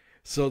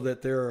 so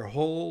that there are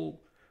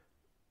whole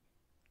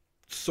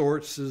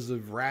sources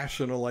of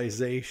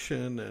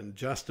rationalization and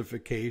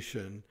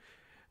justification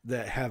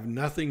that have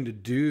nothing to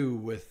do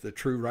with the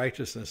true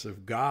righteousness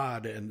of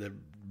God and the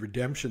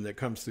redemption that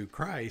comes through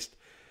Christ,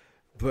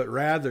 but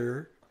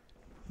rather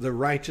the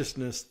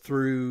righteousness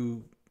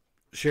through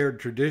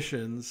shared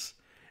traditions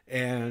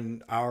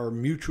and our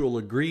mutual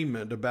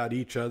agreement about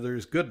each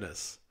other's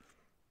goodness.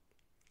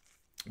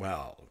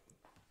 Well,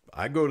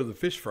 I go to the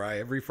fish fry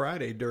every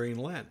Friday during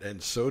Lent,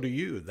 and so do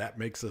you. That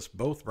makes us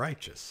both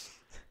righteous.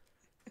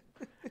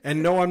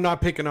 And no, I'm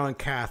not picking on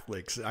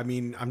Catholics. I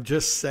mean, I'm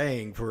just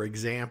saying, for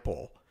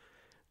example,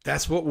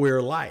 That's what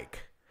we're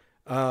like.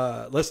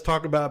 Let's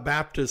talk about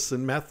Baptists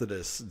and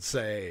Methodists and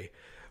say,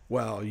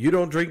 well, you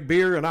don't drink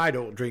beer and I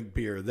don't drink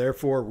beer,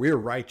 therefore we're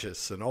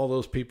righteous, and all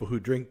those people who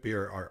drink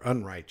beer are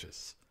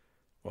unrighteous.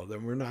 Well,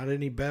 then we're not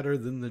any better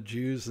than the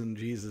Jews in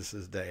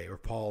Jesus' day or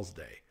Paul's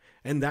day.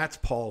 And that's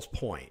Paul's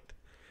point.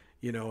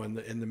 You know, and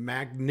the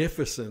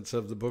magnificence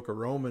of the book of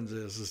Romans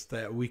is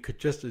that we could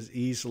just as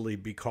easily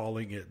be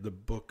calling it the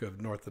book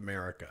of North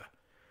America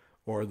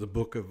or the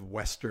book of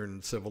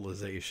Western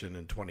civilization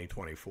in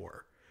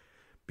 2024.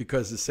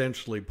 Because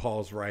essentially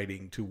Paul's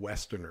writing to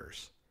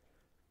Westerners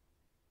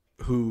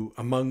who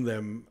among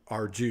them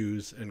are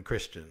Jews and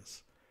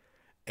Christians.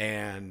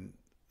 And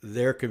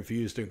they're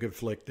confused and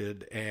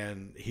conflicted.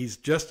 And he's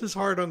just as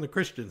hard on the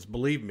Christians,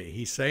 believe me.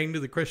 He's saying to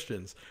the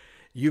Christians,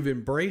 you've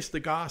embraced the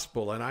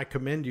gospel, and I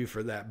commend you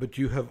for that, but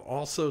you have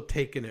also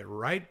taken it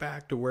right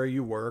back to where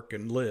you work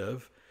and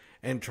live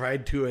and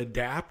tried to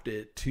adapt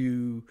it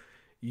to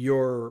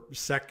your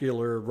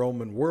secular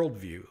Roman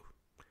worldview.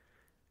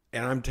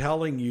 And I'm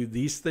telling you,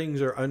 these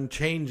things are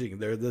unchanging.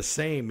 They're the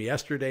same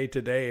yesterday,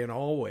 today, and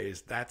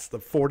always. That's the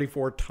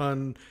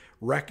 44-ton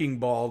wrecking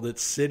ball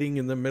that's sitting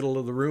in the middle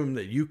of the room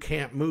that you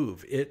can't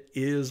move. It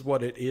is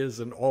what it is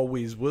and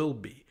always will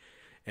be.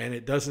 And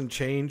it doesn't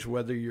change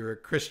whether you're a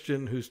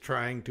Christian who's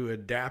trying to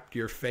adapt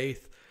your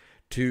faith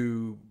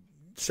to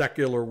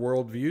secular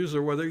worldviews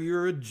or whether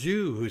you're a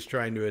Jew who's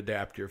trying to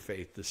adapt your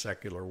faith to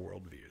secular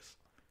worldviews.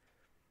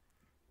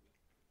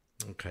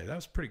 Okay, that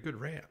was a pretty good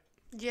rant.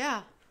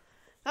 Yeah,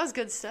 that was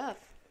good stuff.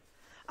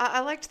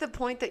 I liked the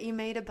point that you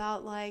made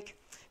about like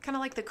kind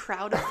of like the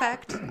crowd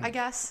effect, I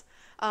guess.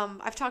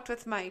 I've talked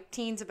with my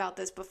teens about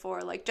this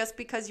before. Like just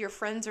because your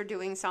friends are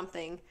doing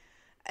something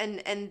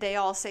and they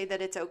all say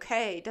that it's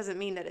okay doesn't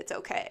mean that it's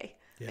okay.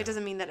 Yeah. It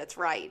doesn't mean that it's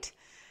right.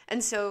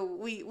 And so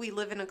we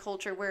live in a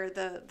culture where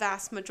the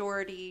vast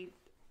majority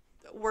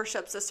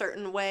worships a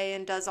certain way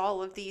and does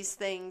all of these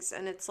things,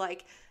 and it's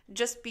like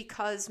just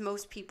because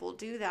most people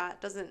do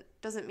that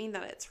doesn't mean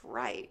that it's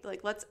right.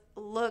 Like let's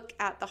look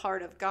at the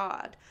heart of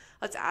God.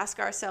 Let's ask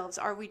ourselves,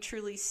 are we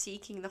truly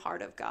seeking the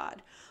heart of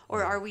God,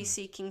 or are we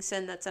seeking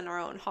sin that's in our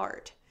own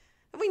heart?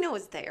 And we know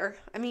it's there.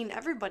 I mean,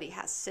 everybody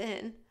has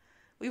sin.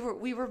 We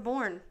were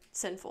born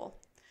sinful.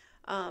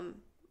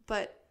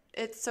 But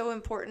it's so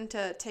important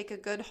to take a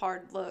good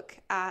hard look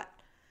at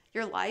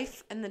your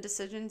life and the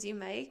decisions you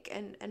make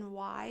and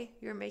why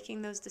you're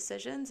making those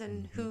decisions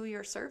and who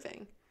you're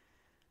serving.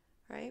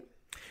 Right?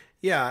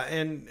 Yeah,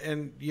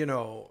 and you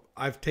know,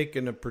 I've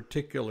taken a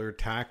particular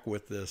tack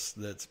with this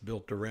that's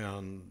built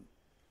around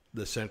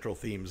the central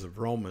themes of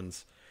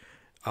Romans.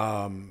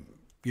 You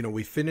know,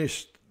 we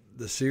finished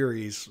the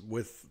series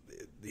with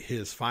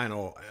his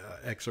final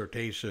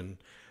exhortation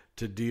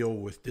to deal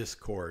with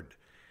discord.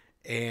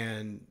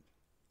 And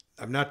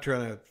I'm not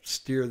trying to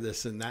steer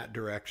this in that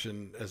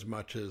direction as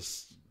much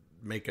as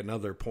make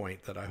another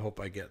point that I hope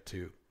I get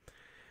to.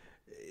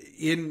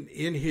 In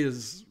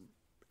his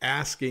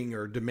asking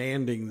or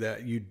demanding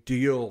that you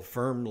deal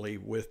firmly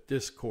with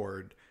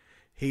discord,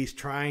 he's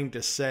trying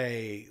to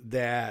say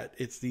that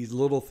it's these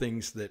little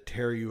things that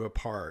tear you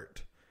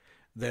apart,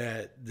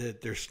 that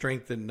there's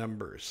strength in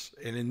numbers.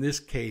 And in this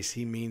case,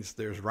 he means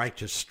there's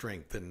righteous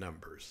strength in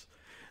numbers,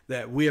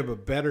 that we have a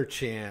better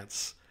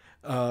chance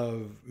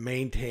of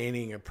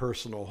maintaining a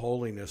personal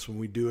holiness when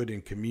we do it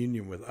in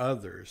communion with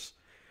others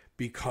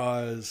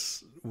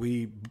because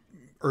we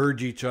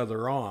urge each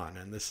other on.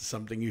 And this is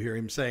something you hear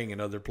him saying in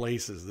other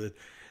places,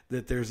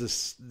 that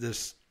there's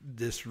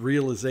this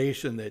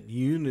realization that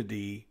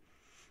unity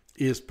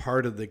is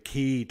part of the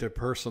key to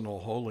personal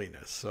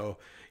holiness. So,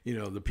 you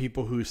know, the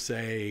people who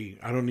say,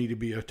 I don't need to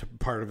be a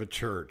part of a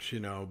church,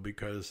 you know,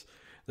 because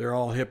they're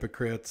all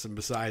hypocrites, and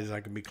besides, I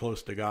can be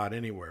close to God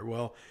anywhere.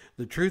 Well,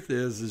 the truth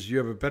is you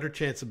have a better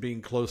chance of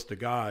being close to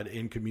God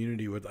in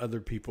community with other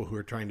people who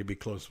are trying to be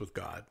close with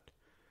God,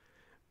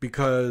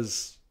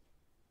 because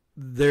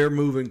they're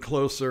moving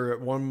closer at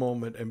one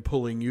moment and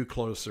pulling you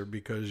closer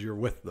because you're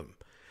with them.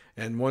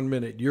 And one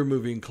minute you're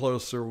moving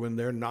closer when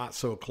they're not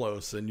so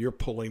close and you're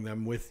pulling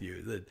them with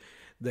you.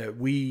 That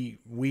we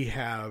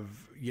have,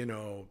 you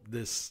know,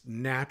 this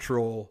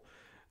natural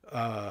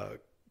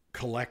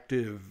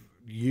collective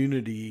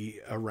unity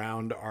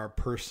around our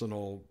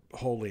personal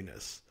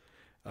holiness,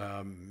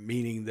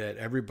 meaning that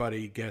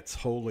everybody gets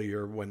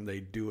holier when they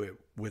do it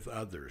with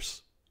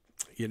others,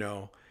 you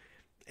know,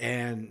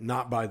 and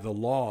not by the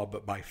law,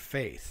 but by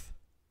faith.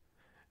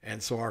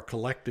 And so our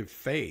collective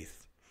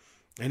faith,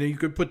 and you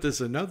could put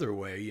this another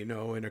way, you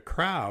know, in a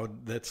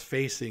crowd that's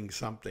facing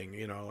something,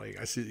 you know, like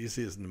you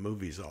see this in the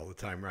movies all the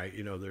time, right?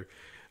 You know,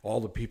 all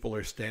the people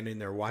are standing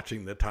there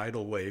watching the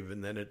tidal wave,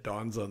 and then it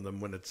dawns on them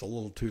when it's a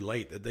little too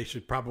late that they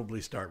should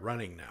probably start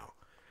running now.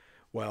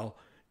 Well,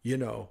 you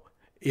know,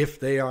 if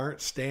they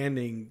aren't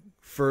standing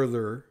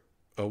further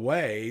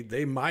away,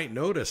 they might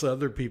notice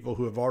other people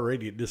who have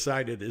already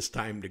decided it's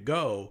time to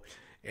go.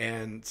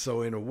 And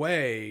so in a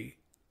way,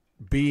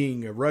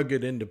 being a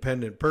rugged,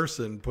 independent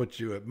person puts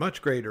you at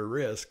much greater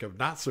risk of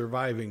not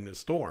surviving the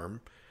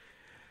storm.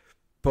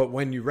 But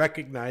when you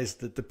recognize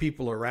that the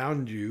people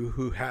around you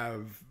who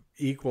have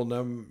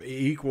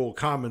equal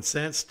common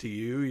sense to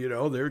you. You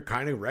know, they're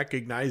kind of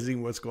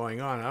recognizing what's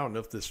going on. I don't know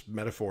if this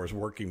metaphor is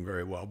working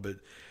very well,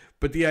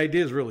 but the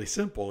idea is really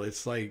simple.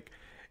 It's like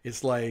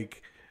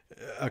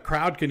a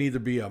crowd can either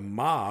be a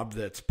mob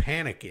that's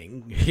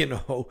panicking, you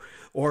know,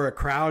 or a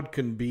crowd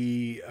can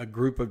be a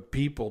group of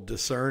people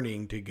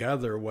discerning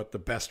together what the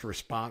best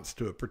response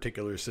to a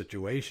particular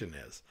situation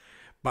is.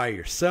 By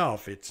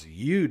yourself, it's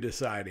you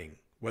deciding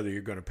whether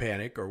you're going to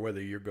panic or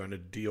whether you're going to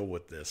deal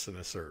with this in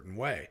a certain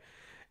way.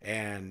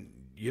 And,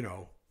 you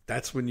know,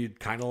 that's when you'd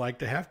kind of like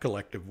to have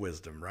collective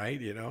wisdom, right?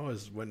 You know,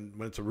 is when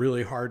it's a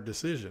really hard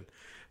decision.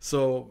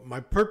 So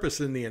my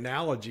purpose in the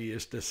analogy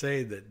is to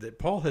say that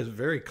Paul has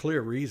very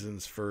clear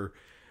reasons for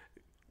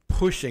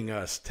pushing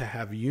us to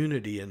have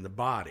unity in the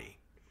body,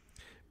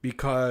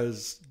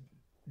 because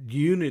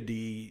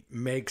unity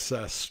makes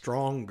us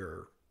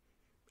stronger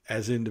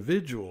as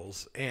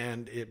individuals,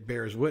 and it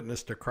bears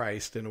witness to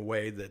Christ in a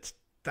way that's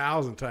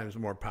 1,000 times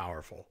more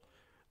powerful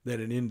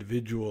than an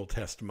individual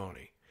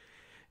testimony.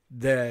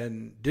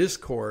 Then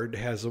discord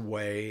has a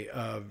way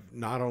of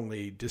not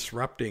only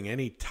disrupting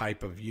any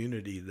type of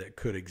unity that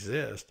could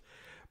exist,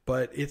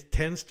 but it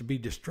tends to be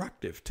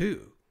destructive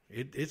too.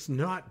 It's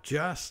not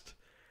just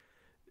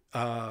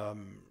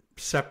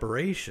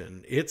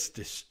separation, it's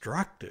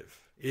destructive.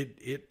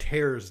 It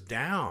tears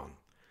down,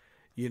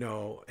 you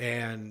know,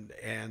 and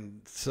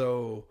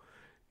so,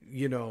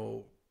 you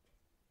know,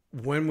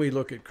 when we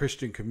look at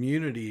Christian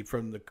community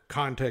from the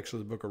context of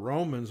the book of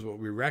Romans, what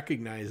we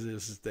recognize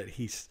is that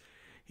he's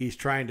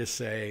trying to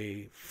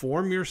say,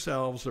 form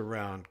yourselves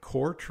around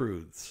core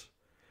truths.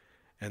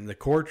 And the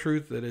core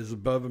truth that is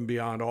above and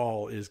beyond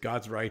all is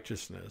God's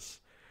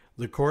righteousness.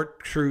 The core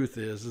truth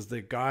is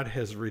that God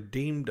has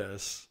redeemed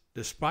us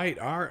despite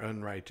our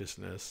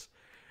unrighteousness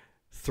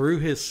through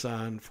his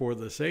Son for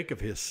the sake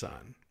of his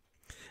Son.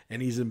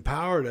 And he's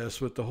empowered us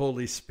with the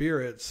Holy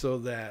Spirit so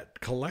that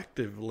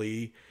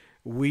collectively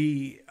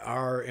we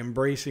are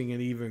embracing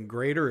an even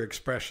greater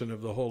expression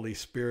of the Holy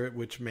Spirit,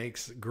 which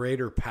makes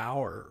greater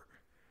power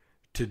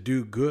to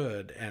do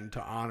good and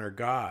to honor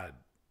God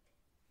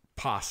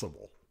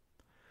possible.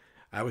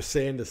 I was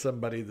saying to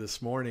somebody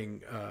this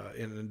morning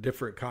in a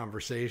different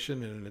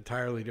conversation, in an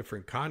entirely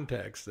different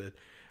context, that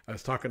I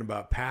was talking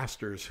about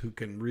pastors who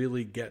can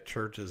really get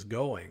churches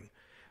going.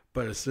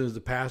 But as soon as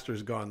the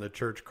pastor's gone, the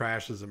church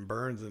crashes and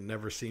burns and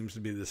never seems to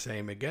be the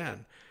same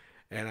again.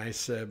 And I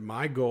said,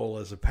 my goal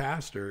as a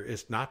pastor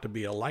is not to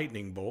be a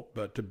lightning bolt,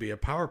 but to be a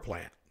power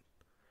plant.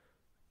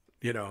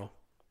 You know?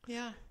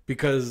 Yeah.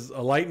 Because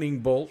a lightning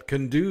bolt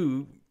can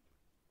do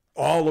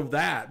all of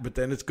that, but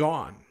then it's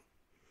gone.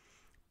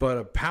 But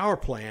a power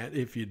plant,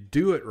 if you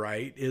do it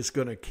right, is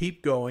going to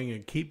keep going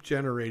and keep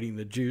generating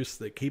the juice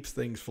that keeps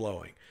things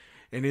flowing.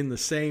 And in the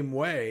same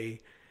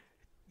way,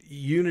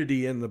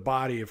 unity in the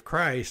body of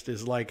Christ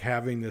is like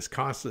having this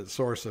constant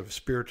source of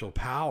spiritual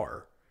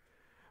power,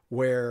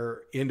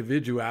 where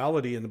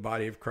individuality in the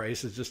body of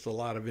Christ is just a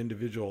lot of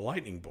individual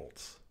lightning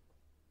bolts.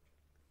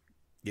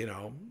 You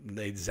know,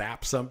 they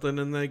zap something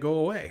and they go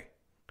away.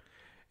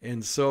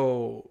 And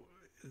so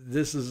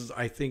this is,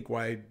 I think,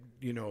 why,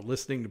 you know,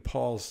 listening to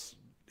Paul's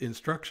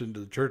instruction to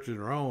the church in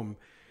Rome,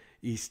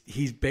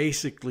 he's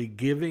basically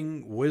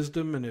giving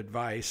wisdom and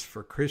advice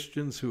for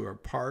Christians who are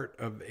part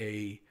of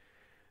a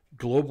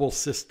global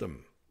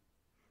system,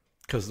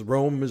 because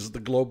Rome is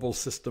the global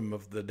system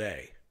of the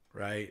day,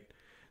 right?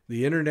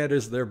 The internet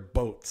is their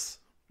boats.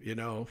 You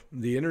know,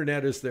 the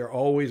internet is their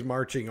always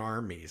marching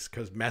armies,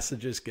 because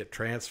messages get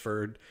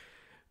transferred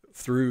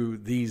through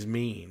these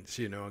means,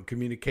 you know, and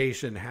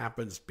communication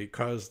happens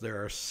because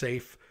there are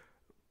safe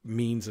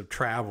means of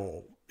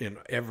travel in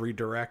every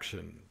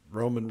direction,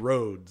 Roman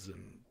roads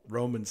and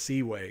Roman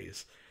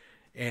seaways.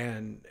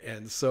 And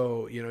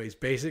so, you know, he's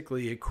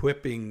basically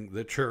equipping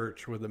the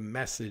church with a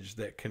message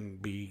that can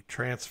be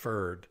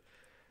transferred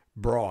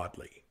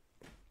broadly.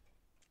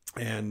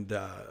 And,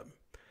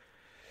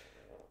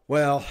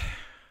 well,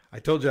 I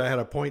told you I had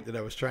a point that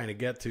I was trying to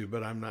get to,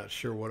 but I'm not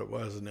sure what it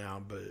was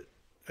now. But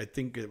I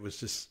think it was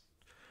just,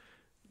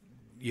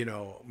 you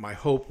know, my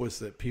hope was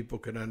that people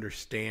could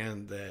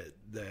understand that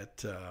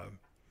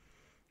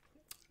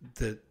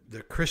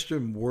the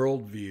Christian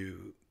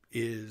worldview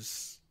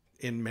is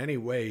in many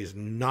ways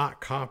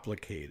not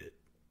complicated,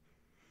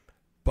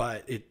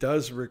 but it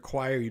does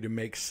require you to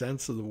make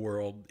sense of the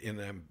world in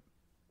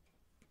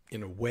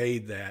a way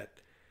that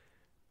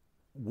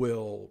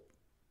will,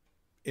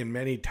 in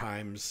many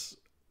times,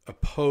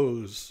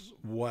 oppose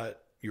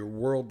what your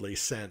worldly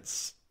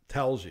sense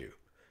tells you.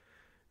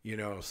 You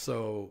know,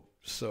 so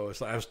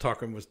I was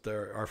talking with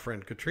our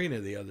friend Katrina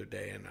the other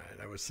day, and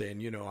I was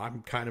saying, you know,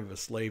 I'm kind of a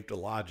slave to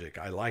logic.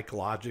 I like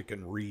logic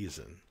and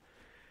reason,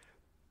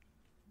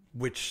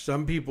 which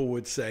some people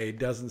would say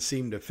doesn't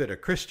seem to fit a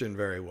Christian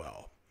very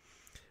well.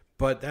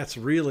 But that's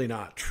really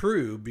not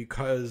true,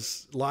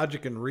 because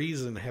logic and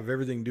reason have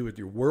everything to do with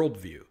your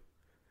worldview.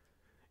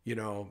 You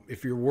know,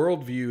 if your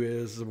worldview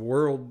is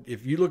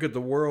if you look at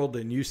the world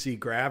and you see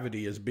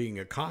gravity as being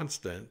a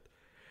constant,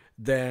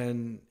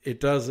 then it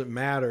doesn't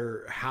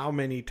matter how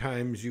many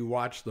times you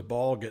watch the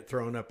ball get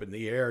thrown up in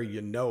the air,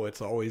 you know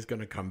it's always going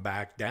to come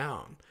back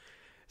down.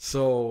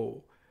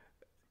 So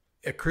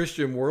a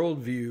Christian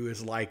worldview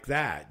is like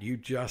that. You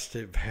just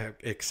have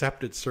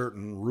accepted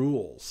certain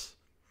rules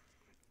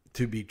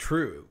to be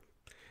true,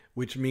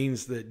 which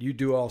means that you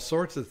do all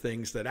sorts of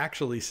things that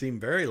actually seem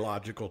very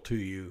logical to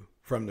you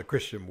from the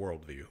Christian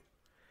worldview.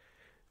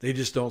 They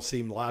just don't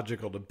seem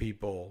logical to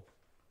people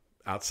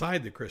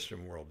outside the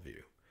Christian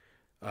worldview.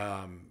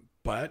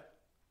 But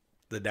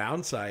the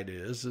downside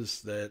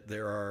is that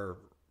there are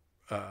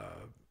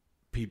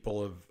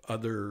people of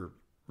other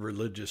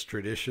religious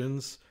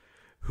traditions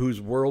whose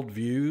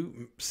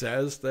worldview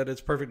says that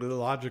it's perfectly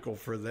logical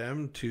for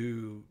them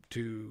to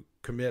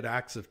commit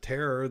acts of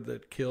terror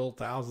that kill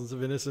thousands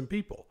of innocent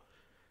people.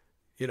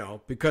 You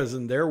know, because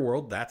in their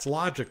world, that's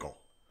logical.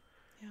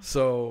 Yeah.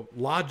 So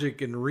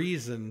logic and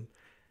reason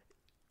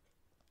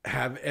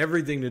have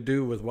everything to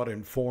do with what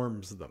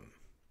informs them.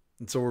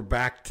 And so we're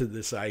back to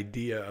this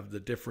idea of the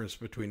difference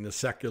between the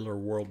secular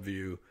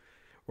worldview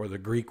or the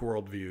Greek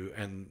worldview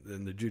and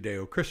the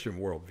Judeo-Christian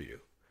worldview.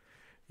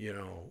 You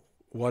know,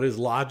 what is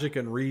logic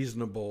and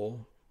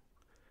reasonable,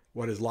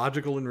 what is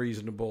logical and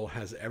reasonable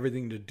has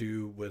everything to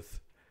do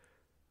with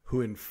who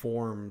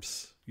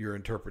informs your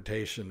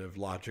interpretation of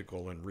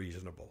logical and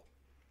reasonable.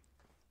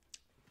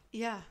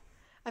 Yeah.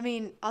 I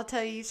mean, I'll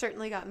tell you, you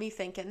certainly got me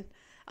thinking.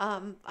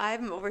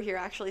 I'm over here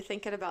actually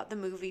thinking about the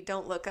movie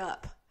Don't Look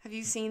Up. Have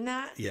you seen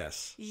that?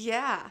 Yes.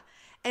 Yeah.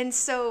 And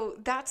so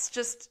that's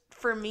just,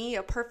 for me,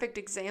 a perfect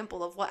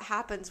example of what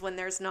happens when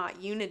there's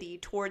not unity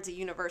towards a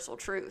universal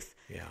truth.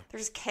 Yeah.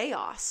 There's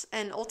chaos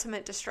and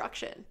ultimate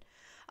destruction.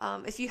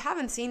 If you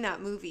haven't seen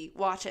that movie,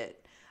 watch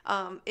it.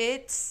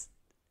 It's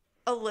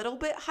a little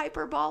bit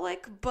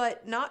hyperbolic,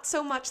 but not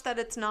so much that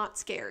it's not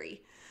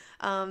scary.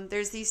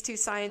 There's these two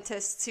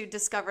scientists who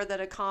discover that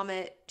a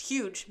comet,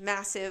 huge,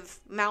 massive,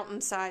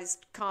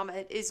 mountain-sized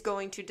comet, is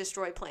going to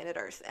destroy planet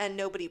Earth, and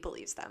nobody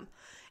believes them.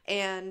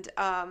 And,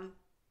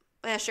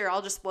 sure,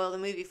 I'll just spoil the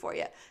movie for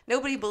you.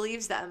 Nobody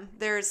believes them.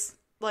 There's,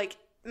 like,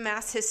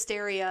 mass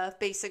hysteria,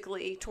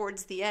 basically,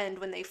 towards the end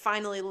when they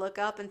finally look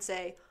up and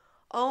say,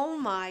 oh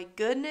my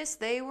goodness,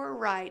 they were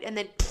right. And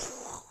then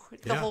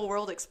the whole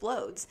world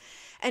explodes.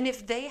 And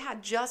if they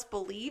had just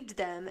believed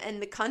them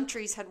and the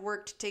countries had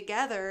worked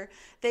together,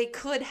 they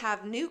could have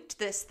nuked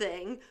this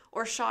thing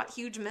or shot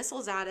huge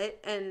missiles at it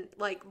and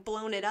like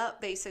blown it up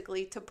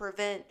basically to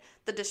prevent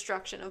the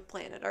destruction of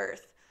planet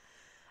Earth.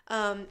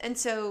 And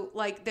so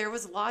like there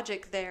was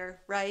logic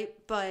there, right?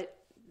 But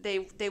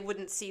they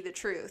wouldn't see the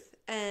truth.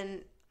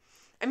 And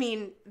I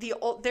mean,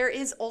 there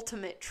is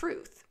ultimate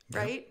truth.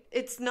 Right?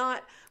 Yeah. It's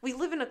not, we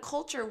live in a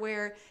culture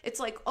where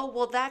it's like, oh,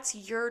 well, that's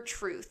your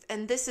truth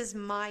and this is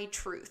my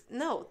truth.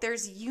 No,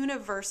 there's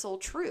universal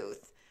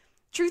truth.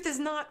 Truth is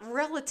not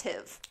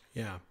relative.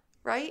 Yeah.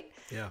 Right?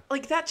 Yeah.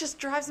 Like that just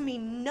drives me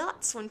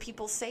nuts when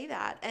people say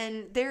that.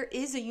 And there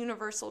is a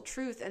universal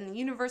truth, and the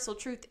universal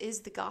truth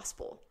is the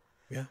gospel.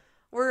 Yeah.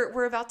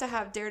 We're about to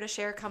have Dare to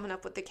Share coming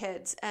up with the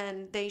kids,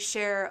 and they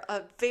share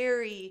a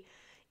very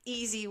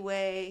easy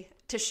way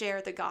to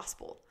share the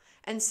gospel.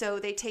 And so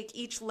they take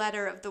each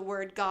letter of the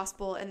word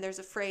gospel and there's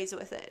a phrase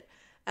with it.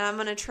 And I'm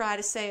going to try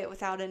to say it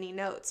without any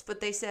notes. But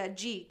they said,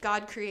 G,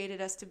 God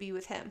created us to be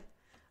with him.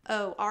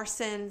 O, our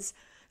sins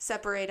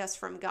separate us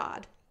from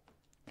God.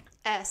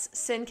 S,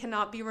 sin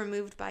cannot be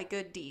removed by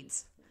good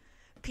deeds.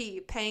 P,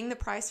 paying the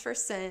price for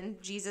sin,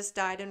 Jesus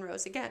died and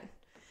rose again.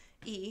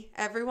 E,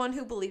 everyone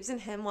who believes in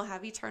him will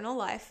have eternal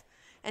life.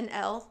 And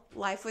L,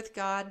 life with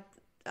God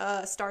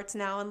starts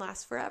now and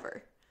lasts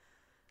forever.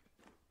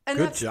 And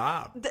good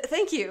job.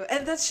 Thank you.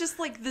 And that's just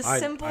like the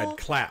simple. I'd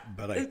clap,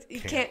 but I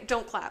can't.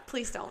 Don't clap.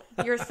 Please don't.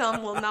 Your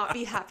thumb will not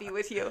be happy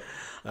with you.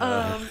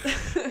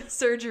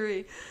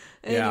 Surgery.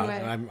 Anyway.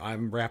 Yeah,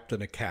 I'm wrapped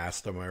in a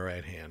cast on my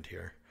right hand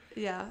here.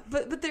 Yeah,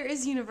 but there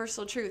is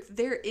universal truth.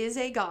 There is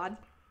a God.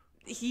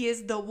 He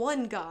is the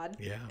one God.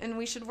 Yeah. And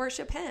we should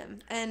worship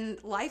him.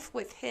 And life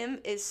with him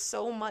is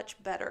so much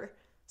better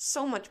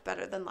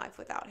than life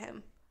without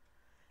him.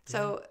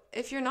 So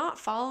if you're not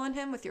following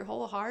him with your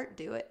whole heart,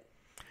 do it.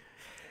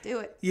 Do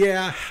it.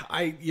 Yeah,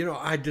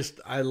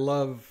 I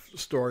love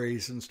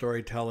stories and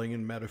storytelling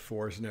and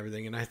metaphors and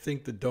everything. And I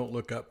think the Don't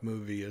Look Up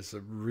movie is a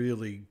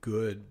really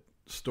good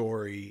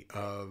story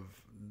of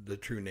the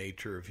true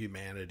nature of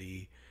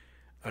humanity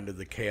under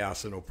the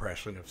chaos and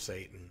oppression of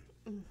Satan.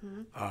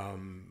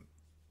 Mm-hmm.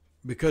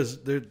 Because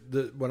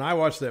when I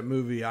watched that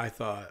movie, I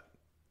thought,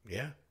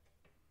 yeah,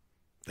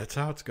 that's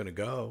how it's going to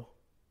go.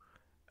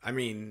 I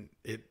mean,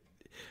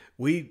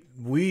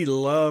 We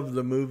love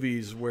the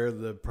movies where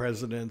the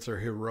presidents are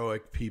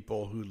heroic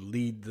people who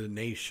lead the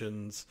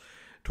nations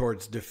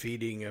towards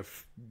defeating a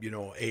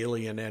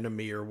alien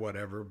enemy or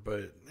whatever, but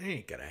it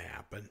ain't gonna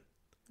happen.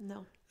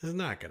 No, it's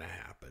not gonna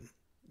happen.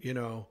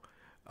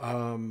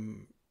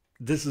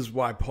 This is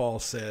why Paul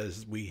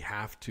says we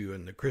have to,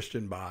 in the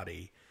Christian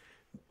body,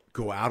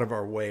 go out of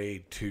our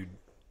way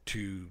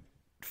to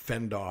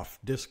fend off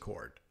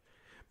discord,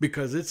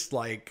 because it's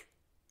like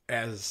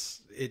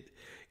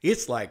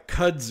it's like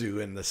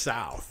kudzu in the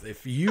South.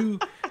 If you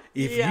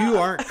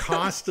aren't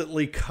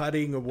constantly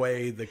cutting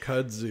away the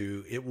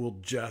kudzu, it will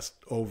just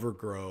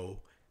overgrow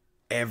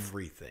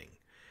everything.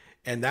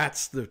 And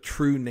that's the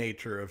true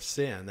nature of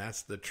sin.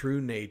 That's the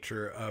true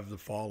nature of the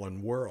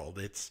fallen world.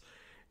 It's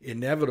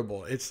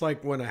inevitable. It's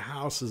like when a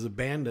house is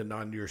abandoned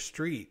on your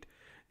street.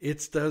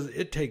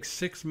 It takes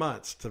 6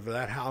 months for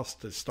that house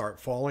to start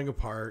falling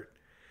apart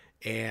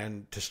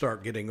and to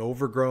start getting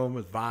overgrown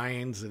with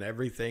vines and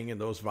everything.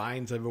 And those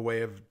vines have a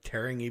way of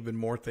tearing even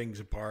more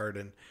things apart.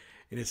 And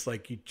it's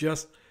like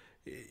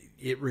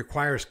it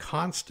requires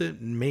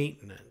constant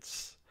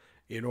maintenance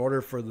in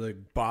order for the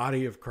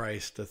body of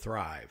Christ to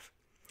thrive.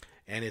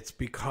 And it's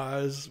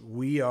because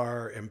we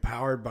are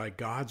empowered by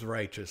God's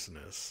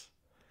righteousness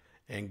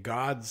and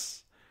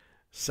God's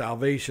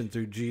salvation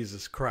through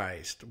Jesus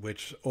Christ,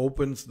 which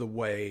opens the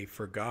way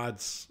for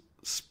God's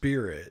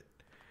Spirit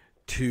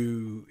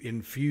to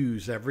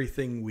infuse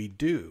everything we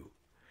do.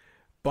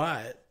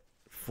 But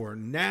for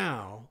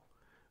now,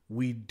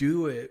 we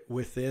do it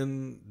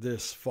within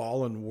this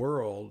fallen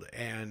world,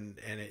 and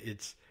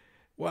it's,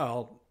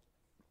 well,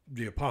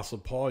 the Apostle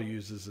Paul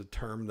uses a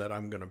term that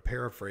I'm going to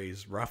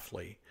paraphrase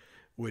roughly,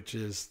 which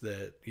is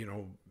that,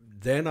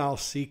 then I'll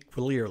see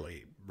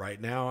clearly. Right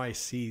now I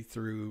see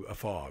through a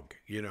fog,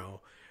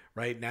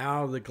 Right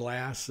now the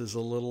glass is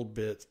a little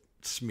bit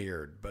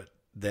smeared, but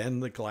then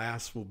the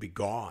glass will be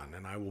gone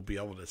and I will be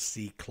able to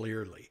see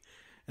clearly.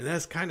 And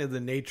that's kind of the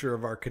nature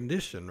of our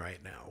condition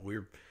right now.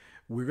 We're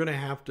going to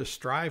have to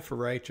strive for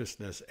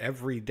righteousness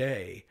every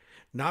day,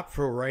 not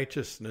for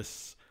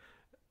righteousness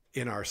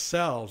in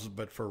ourselves,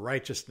 but for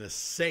righteousness'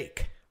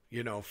 sake,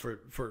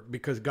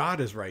 because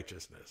God is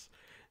righteousness.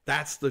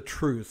 That's the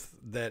truth,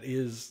 that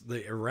is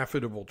the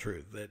irrefutable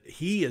truth, that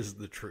he is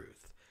the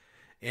truth.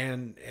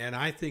 And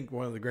I think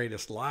one of the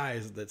greatest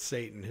lies that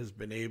Satan has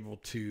been able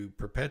to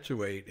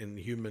perpetuate in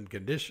the human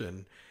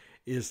condition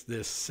is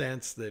this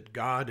sense that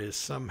God is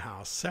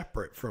somehow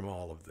separate from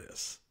all of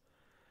this,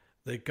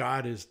 that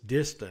God is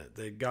distant,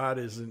 that God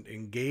isn't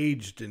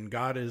engaged, and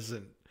God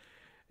isn't.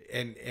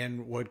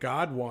 And what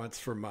God wants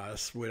from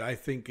us, what I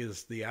think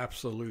is the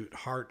absolute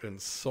heart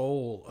and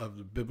soul of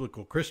the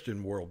biblical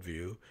Christian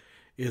worldview,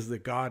 is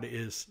that God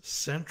is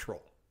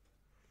central.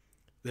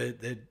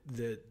 That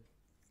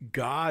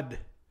God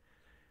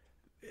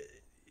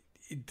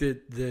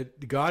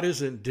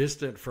isn't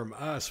distant from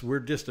us. We're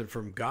distant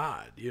from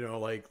God.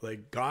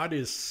 Like God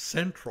is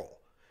central.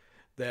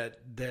 That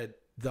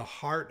the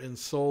heart and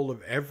soul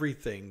of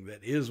everything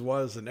that is,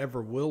 was, and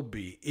ever will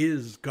be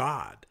is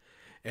God.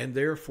 And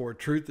therefore,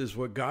 truth is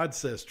what God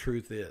says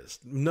truth is.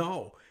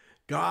 No,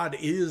 God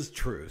is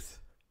truth.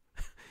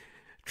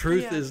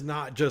 Truth is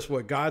not just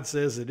what God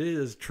says it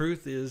is.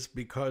 Truth is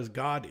because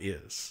God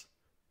is.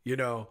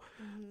 The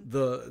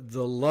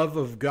love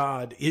of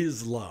God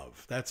is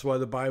love. That's why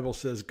the Bible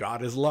says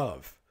God is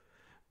love.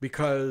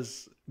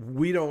 Because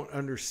we don't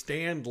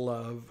understand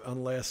love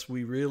unless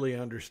we really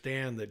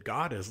understand that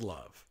God is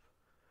love.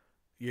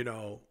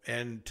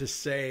 And to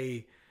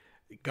say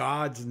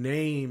God's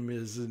name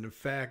is in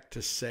effect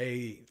to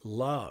say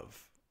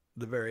love.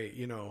 The very,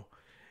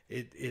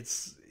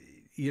 it's.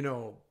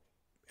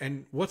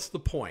 And what's the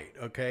point?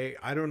 Okay.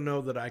 I don't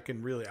know that I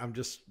can really, I'm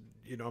just,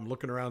 I'm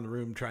looking around the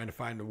room trying to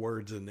find the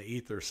words in the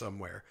ether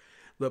somewhere.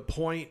 The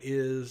point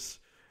is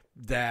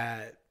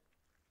that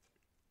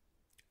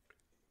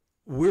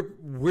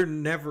we're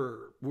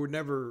never,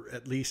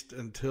 at least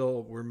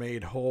until we're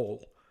made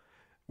whole,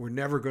 we're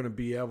never going to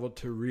be able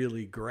to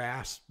really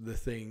grasp the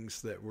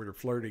things that we're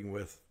flirting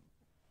with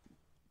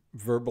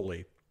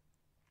verbally.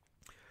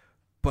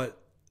 But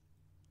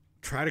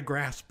try to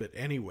grasp it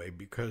anyway,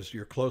 because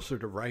you're closer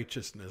to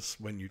righteousness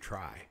when you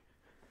try.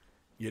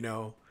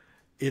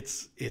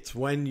 It's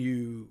when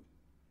you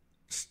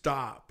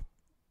stop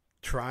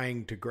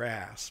trying to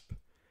grasp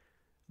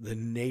the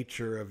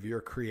nature of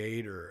your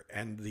Creator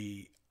and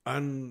the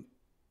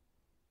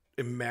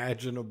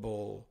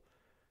unimaginable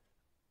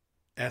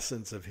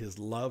essence of his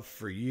love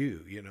for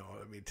you.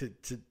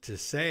 To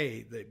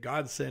say that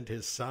God sent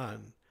his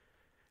Son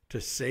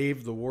to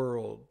save the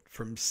world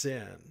from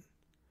sin,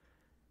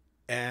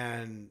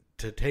 and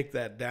to take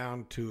that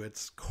down to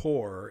its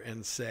core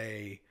and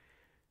say,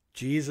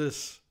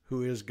 Jesus,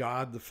 who is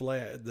God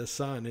the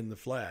Son in the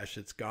flesh,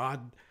 it's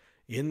God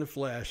in the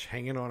flesh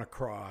hanging on a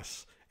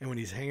cross. And when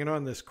he's hanging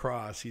on this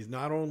cross, he's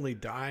not only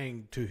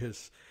dying to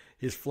his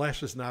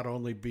flesh is not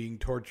only being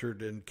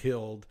tortured and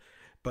killed,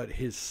 but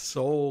his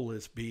soul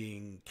is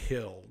being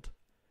killed.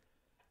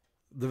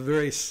 The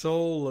very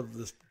soul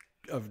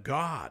of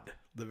God,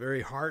 the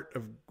very heart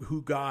of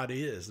who God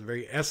is, the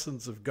very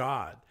essence of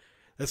God.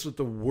 That's what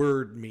the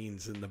word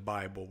means in the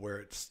Bible, where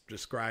it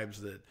describes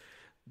that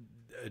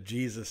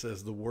Jesus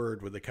as the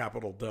Word with a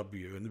capital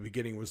W. In the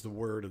beginning was the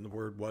Word, and the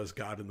Word was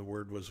God, and the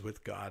Word was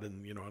with God,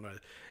 and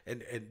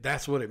and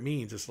that's what it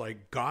means. It's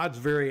like God's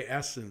very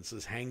essence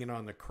is hanging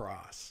on the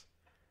cross,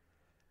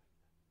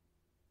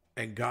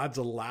 and God's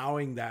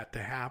allowing that to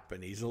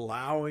happen. He's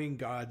allowing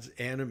God's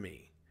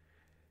enemy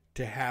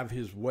to have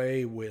his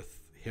way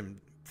with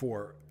him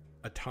for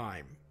a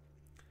time.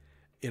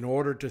 in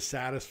order to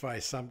satisfy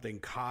something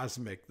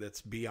cosmic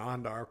that's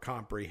beyond our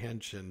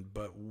comprehension,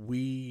 but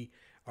we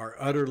are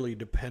utterly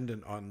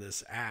dependent on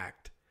this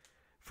act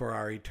for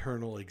our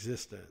eternal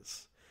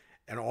existence.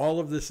 And all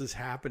of this is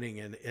happening,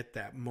 and at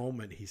that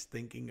moment, he's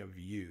thinking of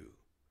you.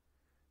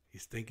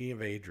 He's thinking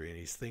of Adrian.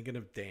 He's thinking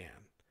of Dan.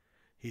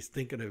 He's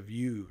thinking of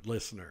you,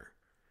 listener.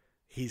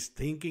 He's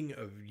thinking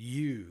of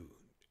you.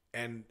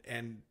 And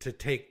to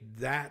take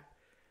that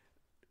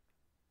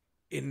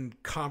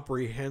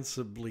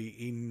incomprehensibly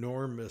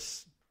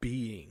enormous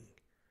being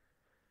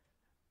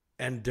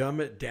and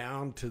dumb it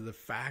down to the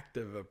fact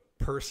of a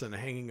person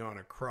hanging on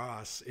a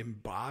cross,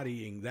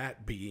 embodying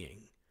that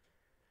being,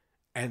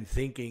 and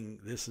thinking,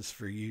 this is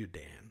for you,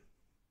 Dan.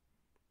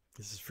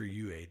 This is for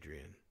you,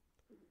 Adrian,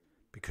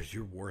 because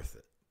you're worth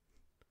it.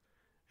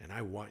 And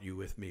I want you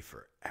with me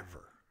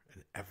forever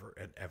and ever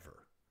and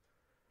ever.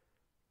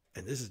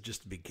 And this is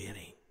just the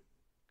beginning.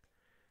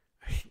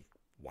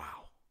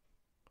 Wow.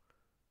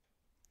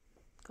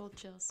 Cold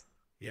chills.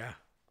 Yeah.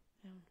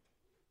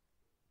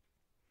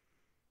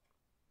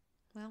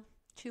 Well,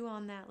 chew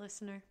on that,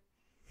 listener.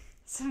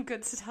 Some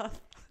good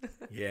stuff.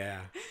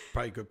 Yeah.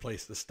 Probably a good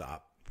place to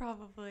stop.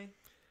 Probably.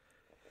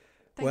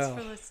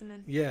 Thanks for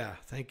listening. Yeah.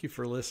 Thank you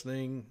for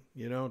listening.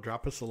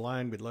 Drop us a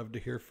line. We'd love to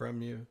hear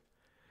from you.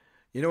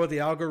 You know what the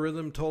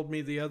algorithm told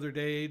me the other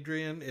day,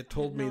 Adrian? It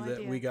told me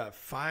that we got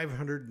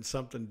 500 and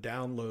something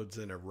downloads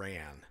in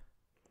Iran.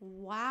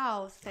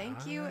 Wow.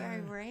 Thank you,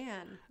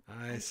 Iran.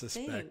 I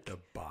suspect a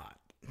bot.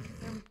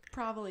 There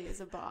probably is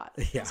a bot.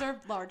 Yeah. Those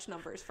are large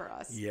numbers for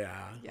us.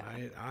 Yeah.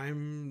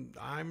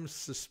 I'm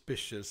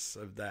suspicious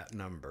of that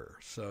number.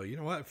 So you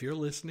know what? If you're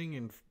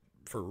listening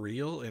for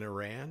real in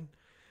Iran,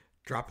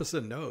 drop us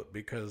a note,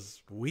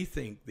 because we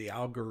think the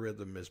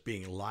algorithm is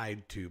being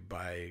lied to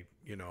by,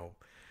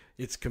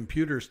 it's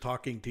computers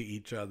talking to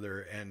each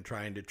other and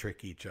trying to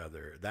trick each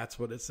other. That's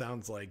what it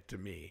sounds like to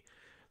me.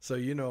 So,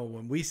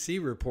 when we see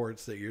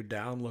reports that you're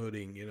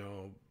downloading,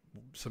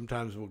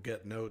 sometimes we'll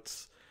get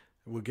notes.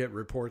 We'll get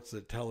reports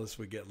that tell us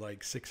we get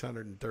like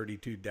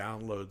 632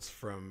 downloads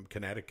from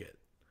Connecticut,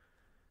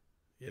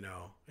 and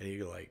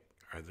you're like,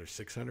 are there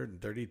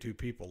 632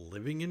 people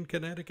living in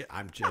Connecticut?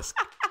 I'm just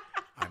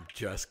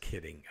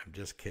kidding. I'm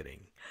just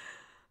kidding.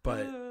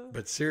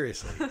 But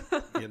seriously,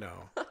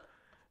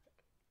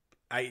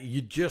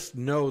 you just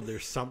know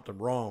there's something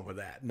wrong with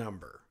that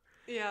number.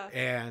 Yeah.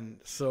 And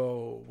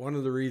so one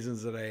of the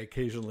reasons that I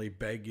occasionally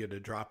beg you to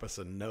drop us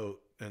a note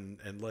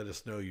and let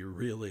us know you're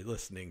really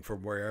listening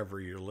from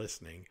wherever you're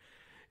listening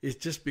is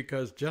just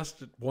because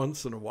just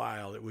once in a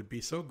while it would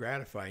be so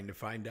gratifying to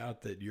find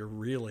out that you're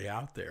really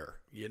out there,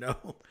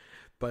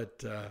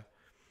 But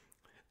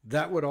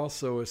that would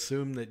also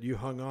assume that you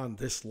hung on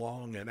this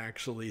long and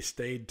actually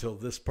stayed till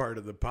this part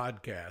of the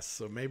podcast.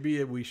 So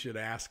maybe we should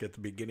ask at the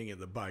beginning of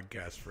the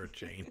podcast for a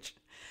change.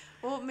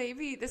 Well,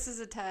 maybe this is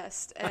a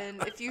test,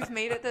 and if you've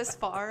made it this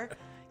far,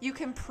 you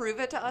can prove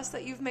it to us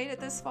that you've made it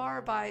this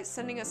far by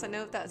sending us a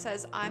note that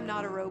says, I'm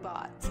not a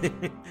robot.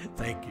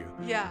 Thank you.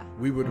 Yeah.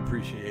 We would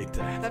appreciate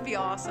that. That'd be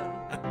awesome.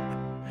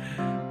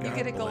 You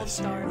get a gold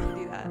star if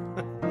you do that.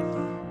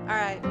 All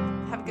right.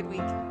 Have a good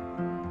week.